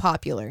friends being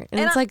popular. And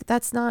it's like,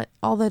 that's not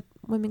all that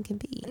women can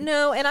be.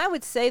 No, and I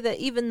would say that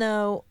even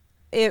though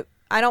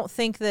I don't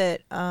think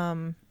that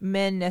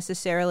men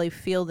necessarily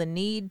feel the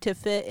need to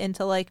fit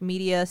into like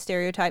media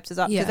stereotypes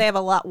because they have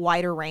a lot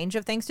wider range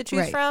of things to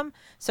choose from.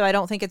 So I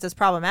don't think it's as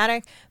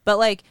problematic. But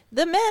like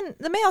the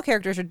male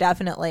characters are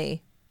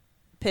definitely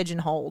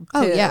pigeonholed too.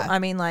 Oh, yeah. I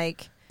mean,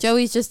 like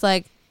Joey's just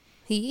like,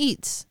 he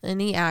eats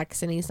and he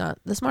acts and he's not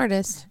the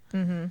smartest.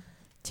 Mm-hmm.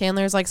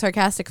 Chandler's like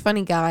sarcastic,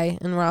 funny guy,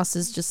 and Ross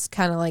is just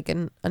kind of like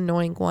an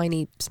annoying,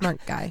 whiny,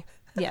 smart guy.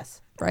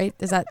 yes. Right?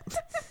 Is that...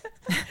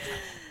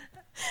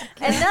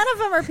 And none of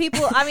them are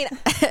people. I mean,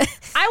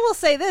 I will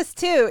say this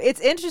too. It's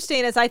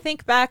interesting as I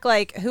think back,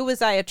 like who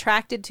was I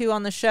attracted to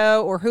on the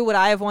show, or who would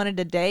I have wanted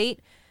to date?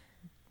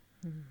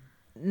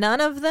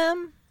 None of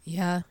them.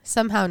 Yeah,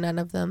 somehow none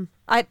of them.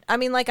 I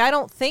mean, like I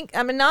don't think.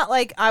 I mean, not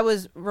like I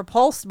was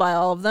repulsed by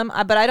all of them,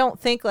 but I don't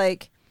think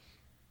like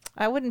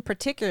I wouldn't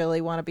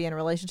particularly want to be in a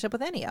relationship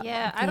with any of them.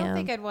 Yeah, I don't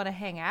think I'd want to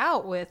hang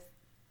out with.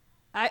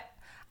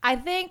 I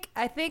think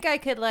I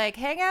could like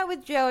hang out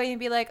with Joey and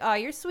be like, oh,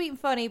 you're sweet and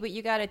funny, but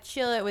you gotta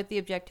chill it with the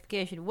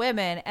objectification of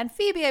women. And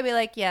Phoebe, I'd be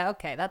like, yeah,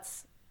 okay,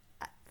 that's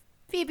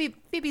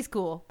Phoebe's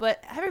cool,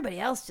 but everybody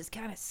else just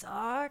kind of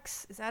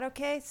sucks. Is that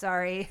okay?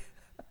 Sorry.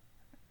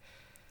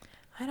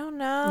 I don't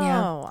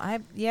know. I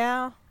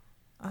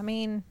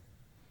mean,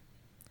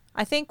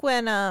 I think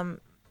when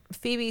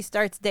Phoebe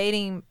starts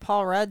dating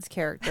Paul Rudd's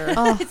character,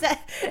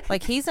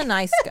 like he's a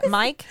nice guy.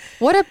 Mike,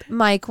 what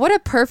a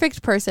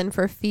perfect person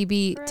for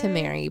Phoebe to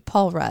marry.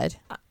 Paul Rudd.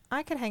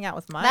 I could hang out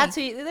with Mike. That's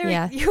who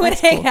you would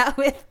hang out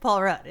with.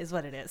 Paul Rudd is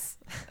what it is.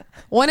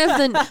 One of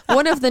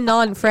the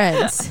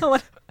non-friends.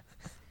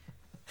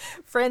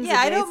 Friends. Yeah,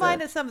 I don't adjacent.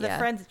 mind some of the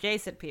friends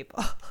adjacent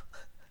people.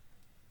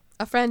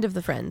 A friend of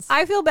the friends.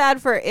 I feel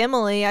bad for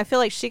Emily. I feel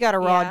like she got a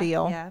raw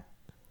deal. Yeah.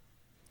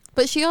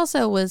 But she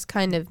also was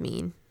kind of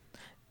mean.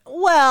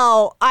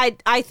 Well,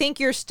 I think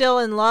you're still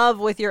in love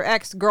with your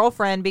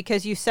ex-girlfriend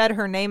because you said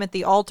her name at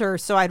the altar,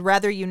 so I'd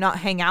rather you not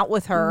hang out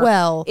with her.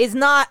 Well, is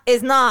not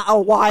a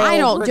wild I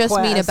don't request.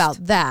 just mean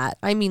about that.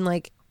 I mean,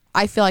 like,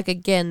 I feel like,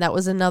 again, that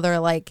was another,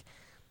 like,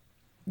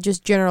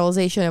 just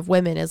generalization of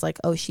women is like,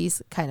 oh,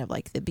 she's kind of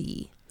like the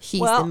bee. She's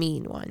the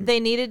mean one. They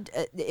needed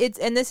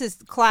and this is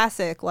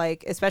classic,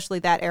 like especially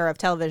that era of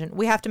television.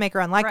 We have to make her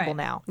unlikable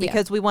now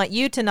because we want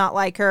you to not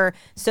like her,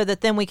 so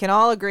that then we can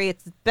all agree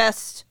it's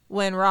best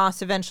when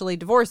Ross eventually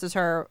divorces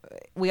her.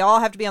 We all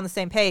have to be on the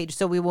same page,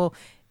 so we will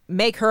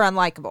make her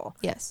unlikable.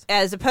 Yes,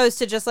 as opposed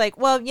to just like,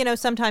 well, you know,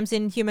 sometimes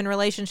in human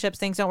relationships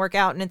things don't work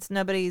out, and it's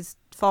nobody's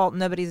fault.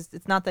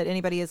 It's not that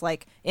anybody is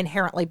like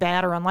inherently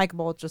bad or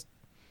unlikable. It just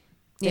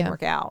didn't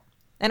work out.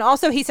 And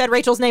also, he said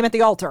Rachel's name at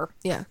the altar.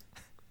 Yeah.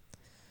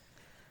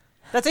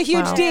 That's a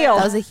huge deal.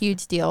 That was a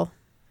huge deal.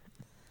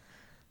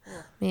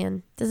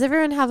 Man, does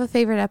everyone have a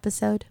favorite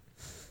episode?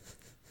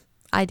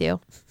 I do.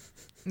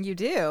 You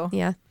do?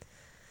 Yeah.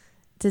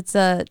 It's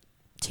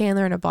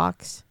Chandler in a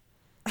box.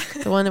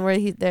 The one where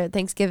they're at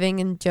Thanksgiving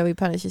and Joey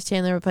punishes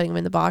Chandler by putting him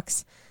in the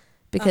box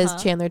because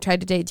Chandler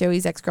tried to date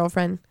Joey's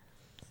ex-girlfriend.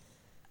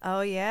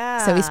 Oh,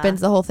 yeah. So he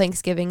spends the whole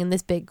Thanksgiving in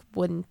this big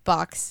wooden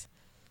box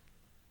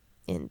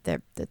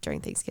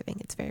during Thanksgiving.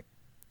 It's very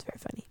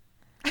funny.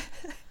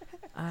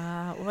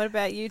 What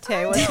about you,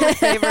 Tay? What's your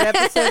favorite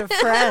episode of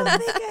Friends? I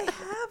don't think I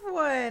have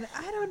one.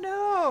 I don't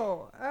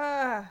know.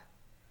 I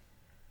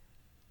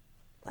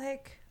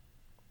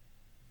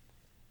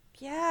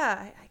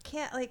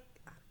can't, I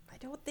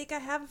don't think I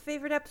have a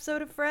favorite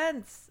episode of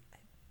Friends.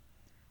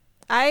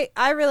 I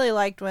really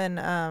liked when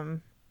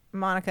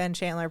Monica and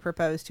Chandler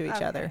proposed to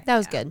each other. That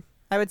was good.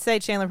 I would say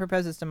Chandler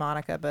proposes to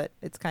Monica, but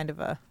it's kind of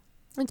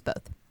It's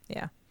both.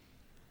 yeah.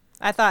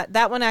 I thought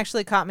that one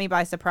actually caught me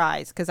by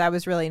surprise because I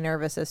was really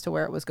nervous as to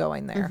where it was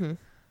going there.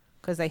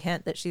 Because they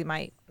hint that she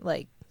might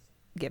like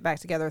get back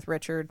together with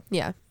Richard.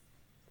 Yeah.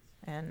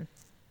 And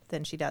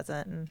then she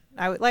doesn't. And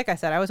like I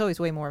said, I was always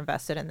way more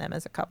invested in them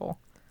as a couple.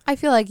 I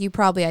feel like you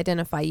probably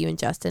identify you and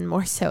Justin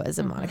more so as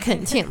a Monica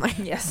and Chandler.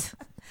 Yes.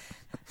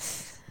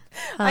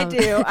 I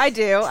do.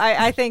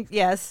 I think,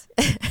 yes.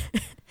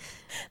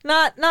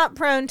 Not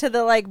prone to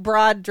the like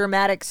broad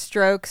dramatic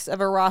strokes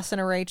of a Ross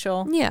and a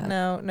Rachel. Yeah.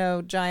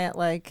 No giant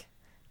like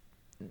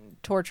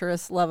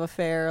torturous love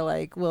affair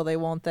like will they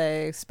won't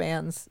they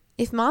spans.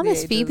 If Mom the is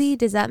ages. Phoebe,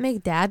 does that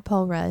make Dad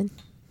Paul Rudd?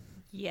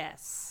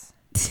 Yes.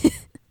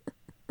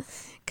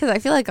 Because I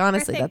feel like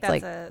honestly I think that's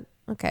like a,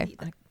 okay,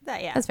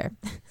 yeah, that's fair.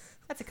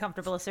 that's a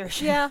comfortable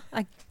assertion. Yeah.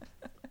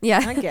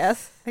 Yeah. I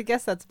guess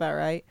that's about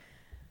right.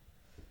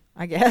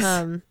 I guess.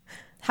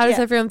 How does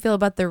Yeah. everyone feel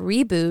about the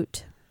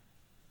reboot?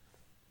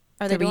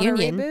 Are the they doing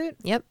reunion? a reboot?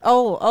 Yep.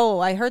 Oh,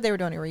 I heard they were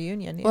doing a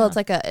reunion. Yeah. Well, it's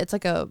like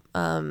a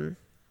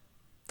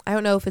I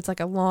don't know if it's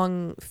like a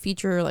long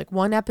feature, like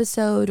one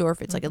episode, or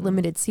if it's like a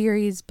limited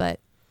series, but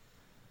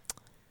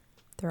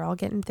they're all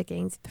getting the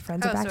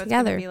friends are back so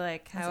together. It's gonna be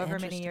like That's however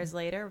many interesting. years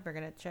later, we're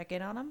gonna check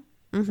in on them.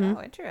 Mm-hmm.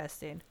 Oh,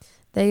 interesting.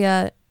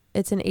 They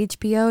it's an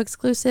HBO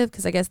exclusive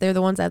because I guess they're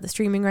the ones that have the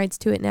streaming rights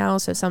to it now.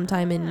 So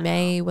sometime in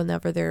May,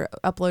 whenever they're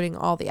uploading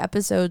all the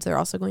episodes, they're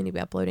also going to be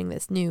uploading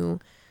this new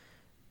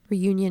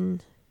reunion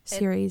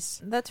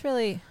series. That's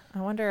really. I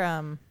wonder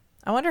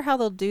how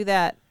they'll do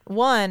that.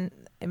 One,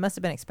 it must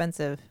have been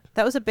expensive.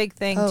 That was a big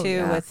thing Oh, too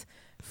yeah. with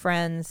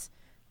Friends.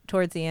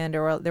 Towards the end,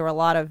 there were a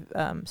lot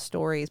of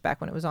stories back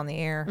when it was on the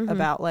air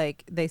about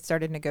like they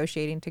started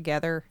negotiating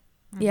together.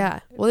 Yeah.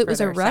 Well, it For was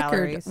a their record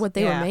salaries. what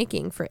they were Yeah.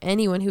 making for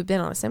anyone who'd been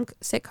on a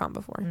sitcom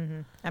before.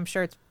 I'm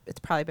sure it's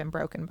probably been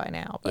broken by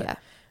now. But,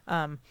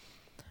 Yeah.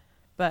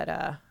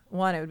 But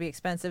one, it would be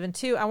expensive, and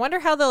two, I wonder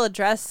how they'll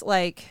address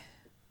like.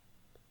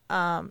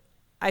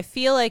 I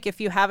feel like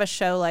if you have a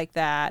show like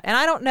that, and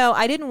I don't know,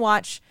 I didn't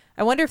watch.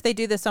 I wonder if they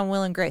do this on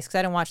Will and Grace because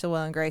I didn't watch the Will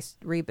and Grace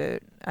reboot,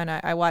 and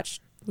I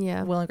watched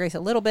Yeah. Will and Grace a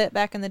little bit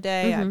back in the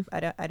day.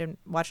 I didn't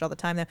watch it all the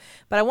time though.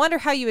 But I wonder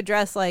how you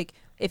address like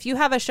if you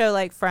have a show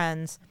like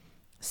Friends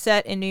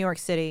set in New York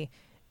City,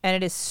 and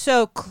it is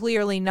so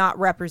clearly not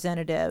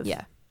representative.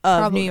 Yeah.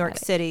 Of New York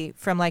Problematic. City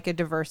from like a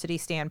diversity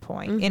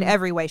standpoint in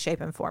every way, shape,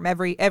 and form.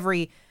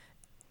 Every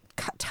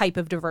type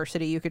of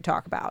diversity you could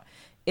talk about,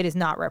 it is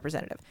not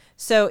representative.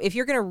 So if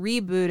you're going to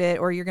reboot it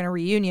or you're going to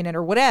reunion it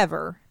or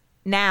whatever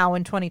now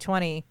in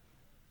 2020,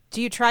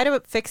 do you try to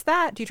fix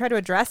that? Do you try to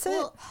address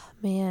it?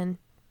 Man.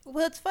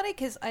 Well, it's funny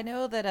because I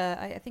know that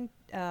I think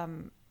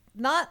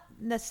not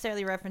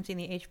necessarily referencing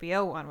the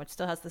HBO one, which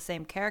still has the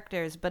same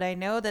characters, but I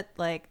know that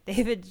like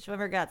David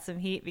Schwimmer got some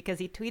heat because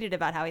he tweeted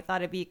about how he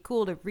thought it'd be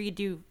cool to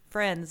redo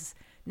Friends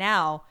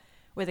now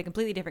with a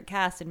completely different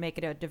cast and make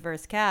it a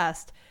diverse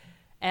cast.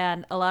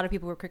 And a lot of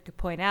people were quick to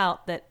point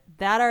out that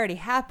already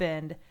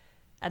happened,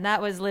 and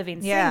that was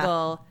Living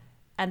Single.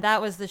 And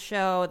that was the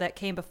show that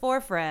came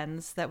before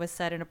Friends that was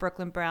set in a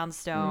Brooklyn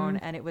brownstone,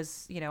 and it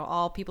was,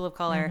 all people of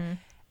color.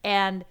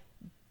 And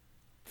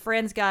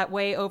Friends got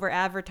way over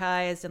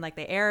advertised, and like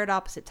they aired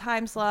opposite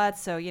time slots.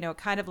 So,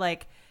 kind of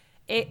like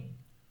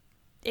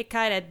it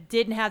kind of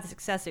didn't have the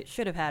success it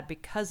should have had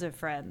because of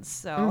Friends.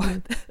 So,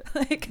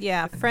 like,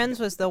 Yeah, Friends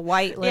was the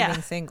white living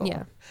Yeah. single.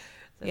 Yeah.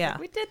 so Yeah. like,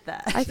 we did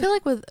that. I feel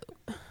like with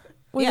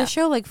Yeah. a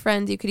show like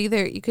Friends, you could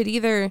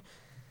either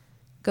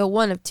go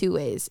one of two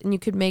ways, and you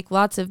could make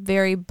lots of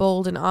very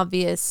bold and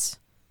obvious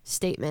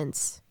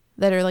statements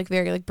that are like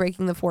very like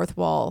breaking the fourth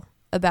wall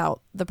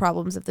about the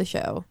problems of the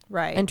show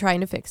Right. and trying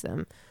to fix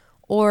them,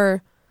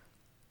 or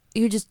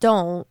you just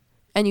don't,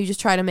 and you just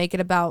try to make it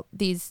about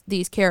these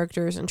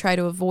characters and try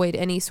to avoid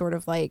any sort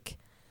of like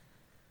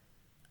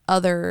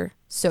other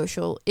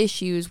social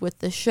issues with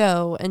the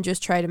show and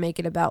just try to make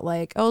it about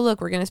like, oh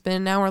look, we're gonna spend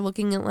an hour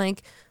looking at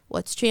like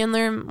what's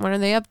Chandler, what are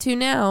they up to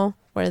now,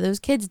 what are those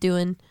kids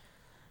doing.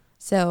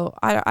 So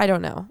I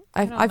don't know.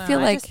 I don't feel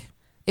know. I like just-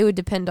 it would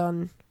depend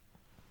on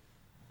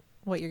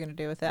what you're going to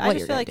do with it. What I you're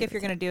just feel gonna like do if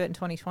you're with going to do it in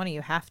 2020,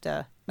 you have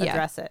to Yeah.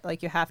 address it.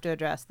 Like you have to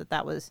address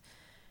that was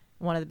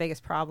one of the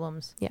biggest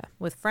problems Yeah.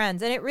 with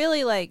Friends. And it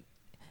really like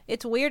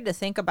it's weird to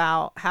think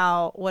about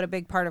what a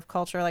big part of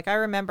culture. Like I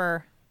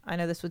remember, I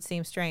know this would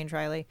seem strange,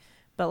 Riley,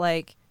 but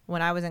like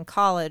when I was in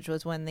college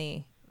was when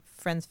the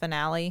Friends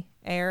finale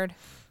aired,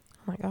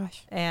 oh my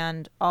gosh.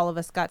 and all of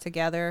us got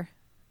together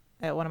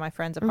at one of my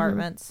friends'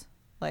 apartments.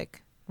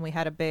 Like we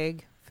had a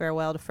big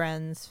farewell to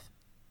Friends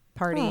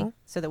party Aw.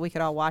 so that we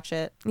could all watch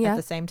it Yeah. at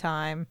the same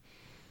time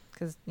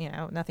because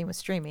nothing was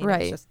streaming. It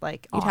Right. was just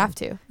like You'd on. have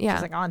to. It Yeah.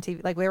 was like on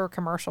TV. Like there were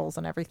commercials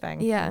and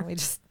everything. Yeah. And we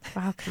just.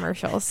 Wow,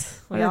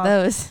 commercials. What We are all-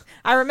 those?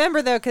 I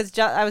remember though because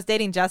I was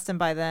dating Justin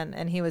by then,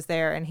 and he was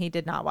there, and he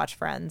did not watch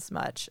Friends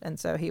much, and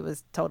so he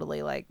was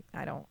totally like,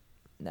 I don't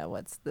know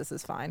this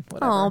is fine.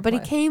 Whatever. Oh, but he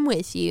What- came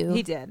with you.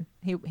 He did.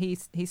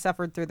 He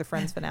suffered through the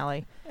Friends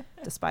finale,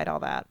 despite all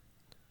that.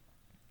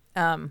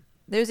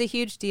 There was a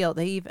huge deal.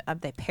 They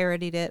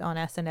parodied it on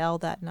SNL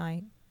that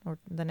night or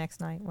the next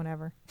night,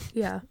 whenever.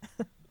 Yeah.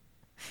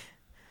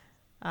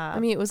 I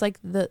mean, it was like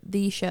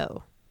the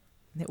show.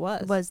 It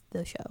was. It was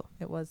the show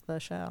It was the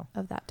show.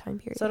 of that time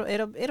period. So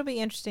it'll be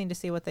interesting to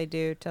see what they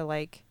do to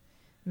like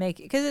make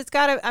it, because it's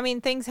got to. I mean,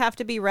 things have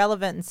to be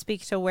relevant and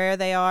speak to where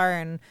they are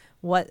and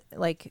what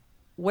like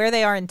where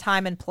they are in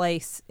time and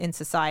place in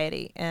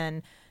society.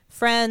 And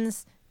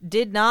Friends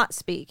did not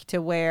speak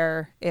to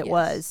where it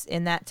was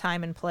in that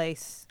time and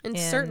place, and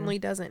certainly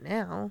doesn't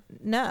now.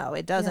 No,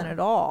 it doesn't Yeah. at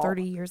all.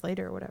 30 years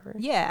later or whatever.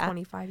 Yeah.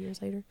 25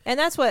 years later. And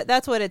that's what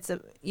it's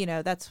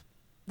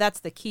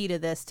that's the key to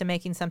this, to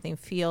making something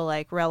feel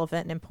like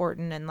relevant and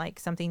important and like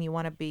something you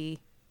want to be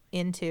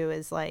into,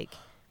 is like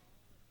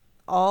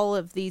all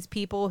of these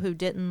people who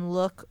didn't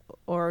look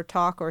or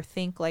talk or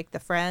think like the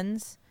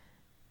Friends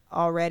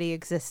already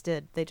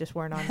existed. They just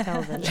weren't on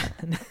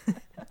television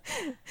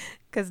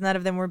because none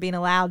of them were being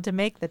allowed to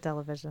make the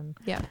television.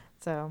 Yeah.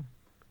 So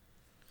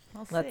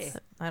We'll let's see.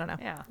 I don't know.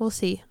 Yeah. We'll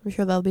see. I'm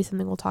sure that'll be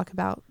something we'll talk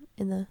about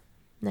in the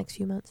next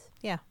few months.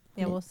 Yeah,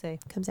 Yeah. we'll see.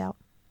 Comes out.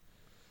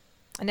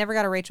 I never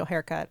got a Rachel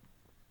haircut.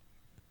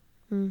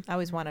 Mm. I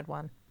always wanted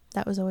one.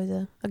 That was always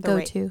a The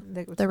go-to.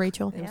 The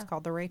Rachel. It was Yeah.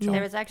 called the Rachel.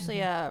 There was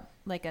actually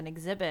like an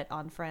exhibit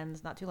on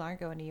Friends not too long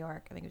ago in New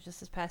York. I think it was just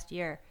this past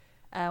year.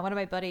 One of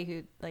my buddy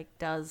who like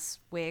does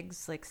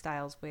wigs, like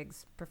styles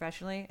wigs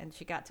professionally, and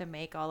she got to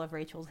make all of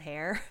Rachel's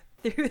hair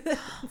through the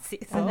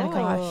season. Oh my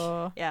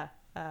gosh. Yeah.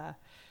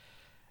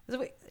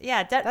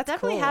 Definitely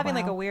cool. having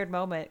like Wow. a weird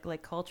moment,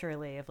 like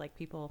culturally, of like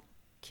people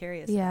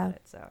curious Yeah. about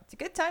it. So it's a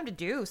good time to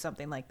do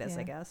something like this, I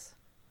Yeah. guess.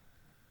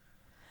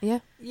 Yeah.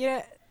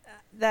 Yeah,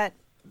 that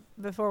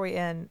before we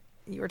end,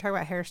 you were talking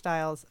about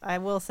hairstyles. I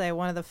will say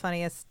one of the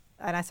funniest,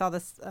 and I saw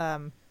this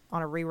on a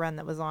rerun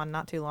that was on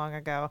not too long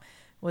ago,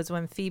 was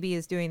when Phoebe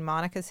is doing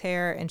Monica's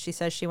hair and she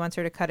says she wants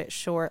her to cut it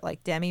short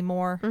like Demi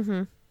Moore.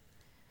 Mm-hmm.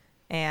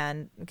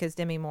 And because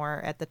Demi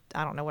Moore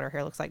I don't know what her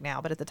hair looks like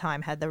now, but at the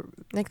time had the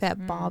Like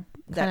that bob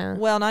that, kind of.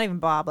 well, not even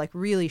bob, like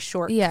really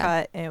short Yeah.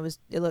 cut, and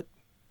it looked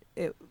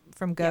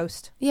from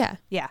Ghost. Yeah.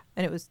 Yeah,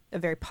 and it was a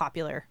very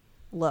popular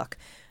look.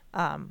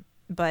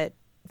 But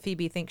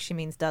Phoebe thinks she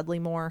means Dudley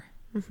Moore.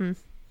 Mm-hmm.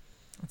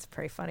 It's a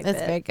pretty funny That's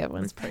bit. a very good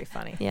one. It's pretty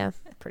funny. Yeah.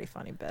 Pretty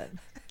funny bit.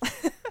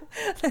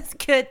 That's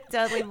good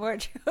Dudley Moore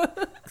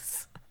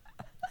jokes.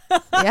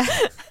 Yeah.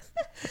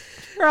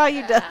 For all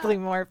you Dudley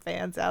Moore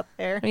fans out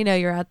there, We know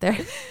you're out there.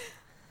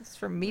 it's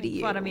from me to Make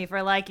you. fun of me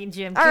for liking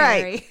Jim All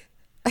right.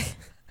 Carrey.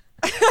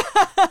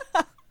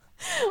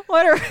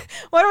 What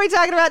are we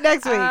talking about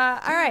next week? All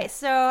right,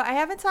 so I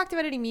haven't talked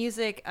about any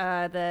music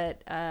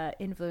that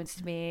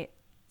influenced me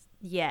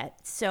yet.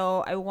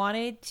 So I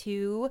wanted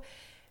to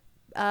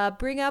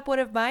bring up one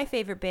of my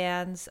favorite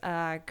bands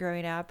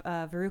growing up,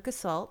 Veruca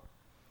Salt.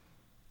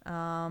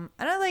 I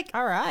don't like.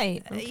 All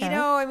right. You Okay.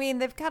 know, I mean,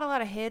 they've got a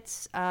lot of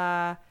hits.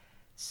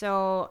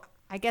 So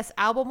I guess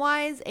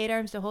album-wise, 8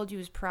 Arms to Hold You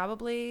is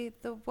probably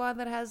the one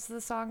that has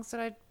the songs that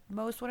I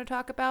most want to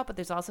talk about, but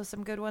there's also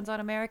some good ones on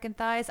American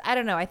Thighs. I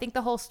don't know. I think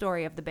the whole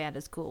story of the band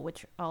is cool,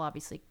 which I'll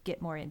obviously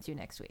get more into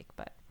next week.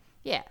 But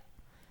yeah.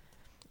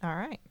 All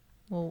right.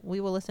 Well, we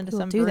will listen to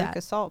We'll some do Veruca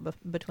that. Salt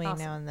between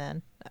Awesome. now and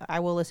then. I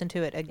will listen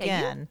to it Yeah,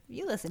 again.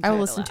 you listen to I it will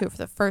a listen lot. to it for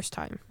the first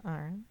time. All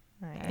right.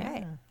 All right. All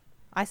right. Yeah.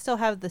 I still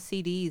have the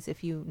CDs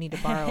if you need to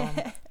borrow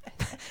them.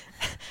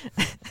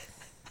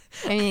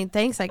 I mean,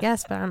 thanks, I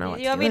guess, but I don't know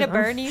what You want me do to with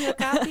them. burn you a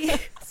copy?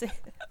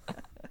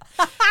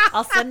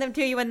 I'll send them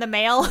to you in the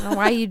mail.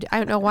 I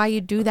don't know why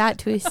you do that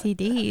to a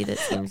CD. That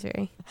seems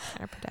very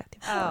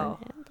counterproductive. Oh.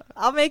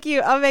 I'll make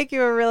you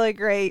a really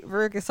great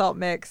Veruca Salt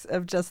mix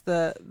of just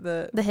the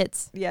The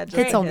hits. yeah, just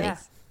Hits the only. Yeah.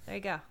 There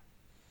you go.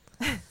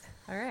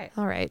 All right.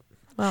 All right.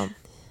 Well,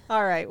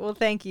 All right. Well,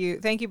 thank you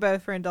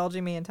both for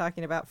indulging me in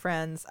talking about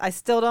Friends. I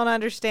still don't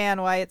understand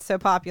why it's so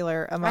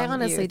popular among I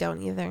honestly youth.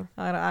 don't either.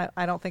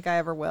 I don't think I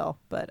ever will,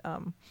 but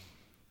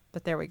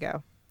there we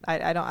go.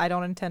 I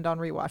don't intend on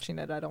rewatching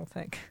it. I don't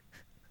think.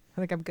 I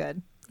think I'm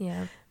good.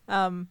 Yeah.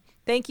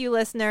 Thank you,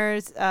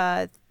 listeners.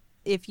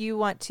 If you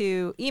want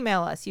to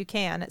email us, you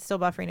can at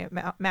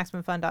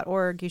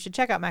stillbuffering@maximumfun.org. You should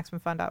check out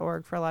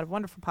maximumfun.org for a lot of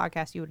wonderful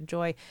podcasts you would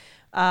enjoy.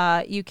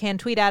 You can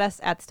tweet at us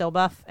at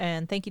stillbuff.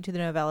 And thank you to the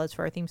Novellas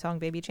for our theme song,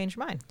 Baby Changed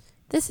Your Mind.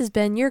 This has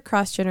been your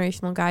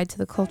cross-generational guide to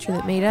the culture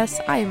that made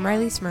us. I am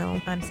Riley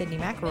Smurl. I'm Sydney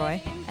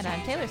McElroy. And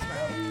I'm Taylor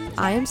Smurl.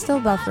 I am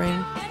still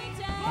buffering.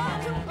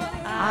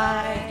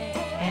 I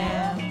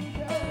am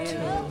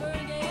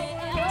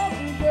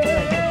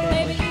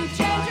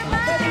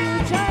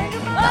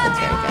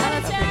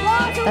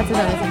That's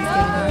very good. That's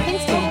another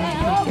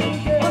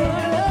Thanksgiving.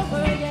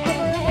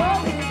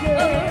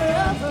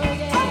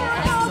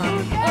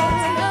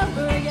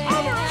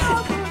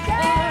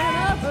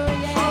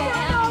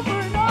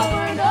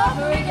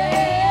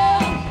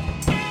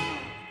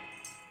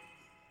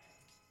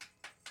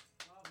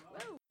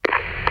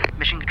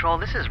 Mission Control,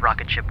 this is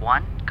Rocket Ship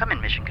 1. Come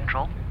in, Mission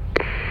Control.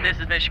 This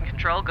is Mission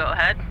Control. Go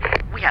ahead.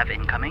 We have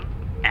incoming,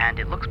 and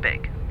it looks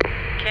big.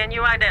 Can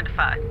you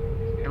identify?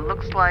 It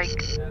looks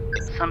like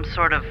some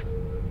sort of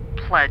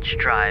pledge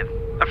drive.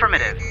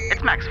 Affirmative.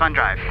 It's Max Fun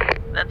Drive.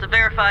 That's a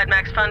verified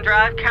Max Fun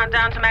Drive.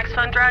 Countdown to Max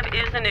Fun Drive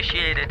is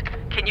initiated.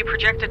 Can you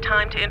project a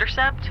time to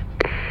intercept?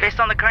 Based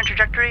on the current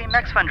trajectory,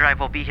 Max Fun Drive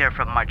will be here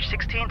from March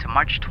 16 to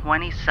March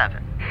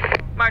 27.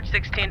 March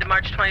 16 to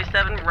March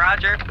 27,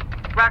 roger.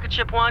 Rocket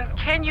Ship 1,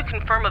 can you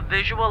confirm a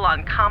visual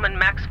on common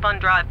Max Fun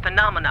Drive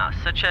phenomena,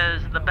 such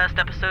as the best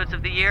episodes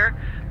of the year,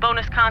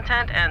 bonus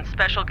content, and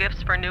special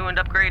gifts for new and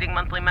upgrading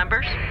monthly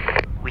members?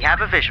 We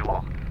have a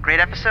visual. Great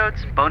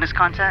episodes, bonus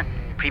content,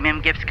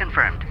 premium gifts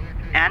confirmed,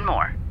 and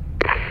more.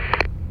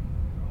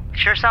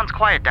 Sure sounds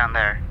quiet down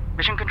there.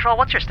 Mission Control,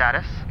 what's your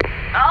status?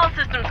 All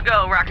systems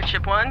go, Rocket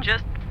Ship 1.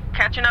 Just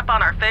catching up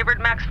on our favorite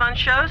Max Fun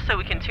shows so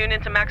we can tune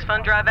into Max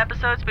Fun Drive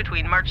episodes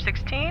between March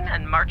 16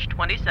 and March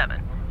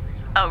 27.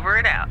 Over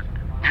and out.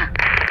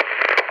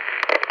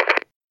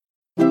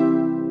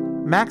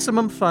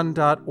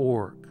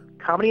 MaximumFun.org.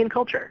 Comedy and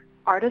culture.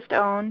 Artist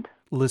owned.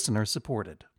 Listener supported.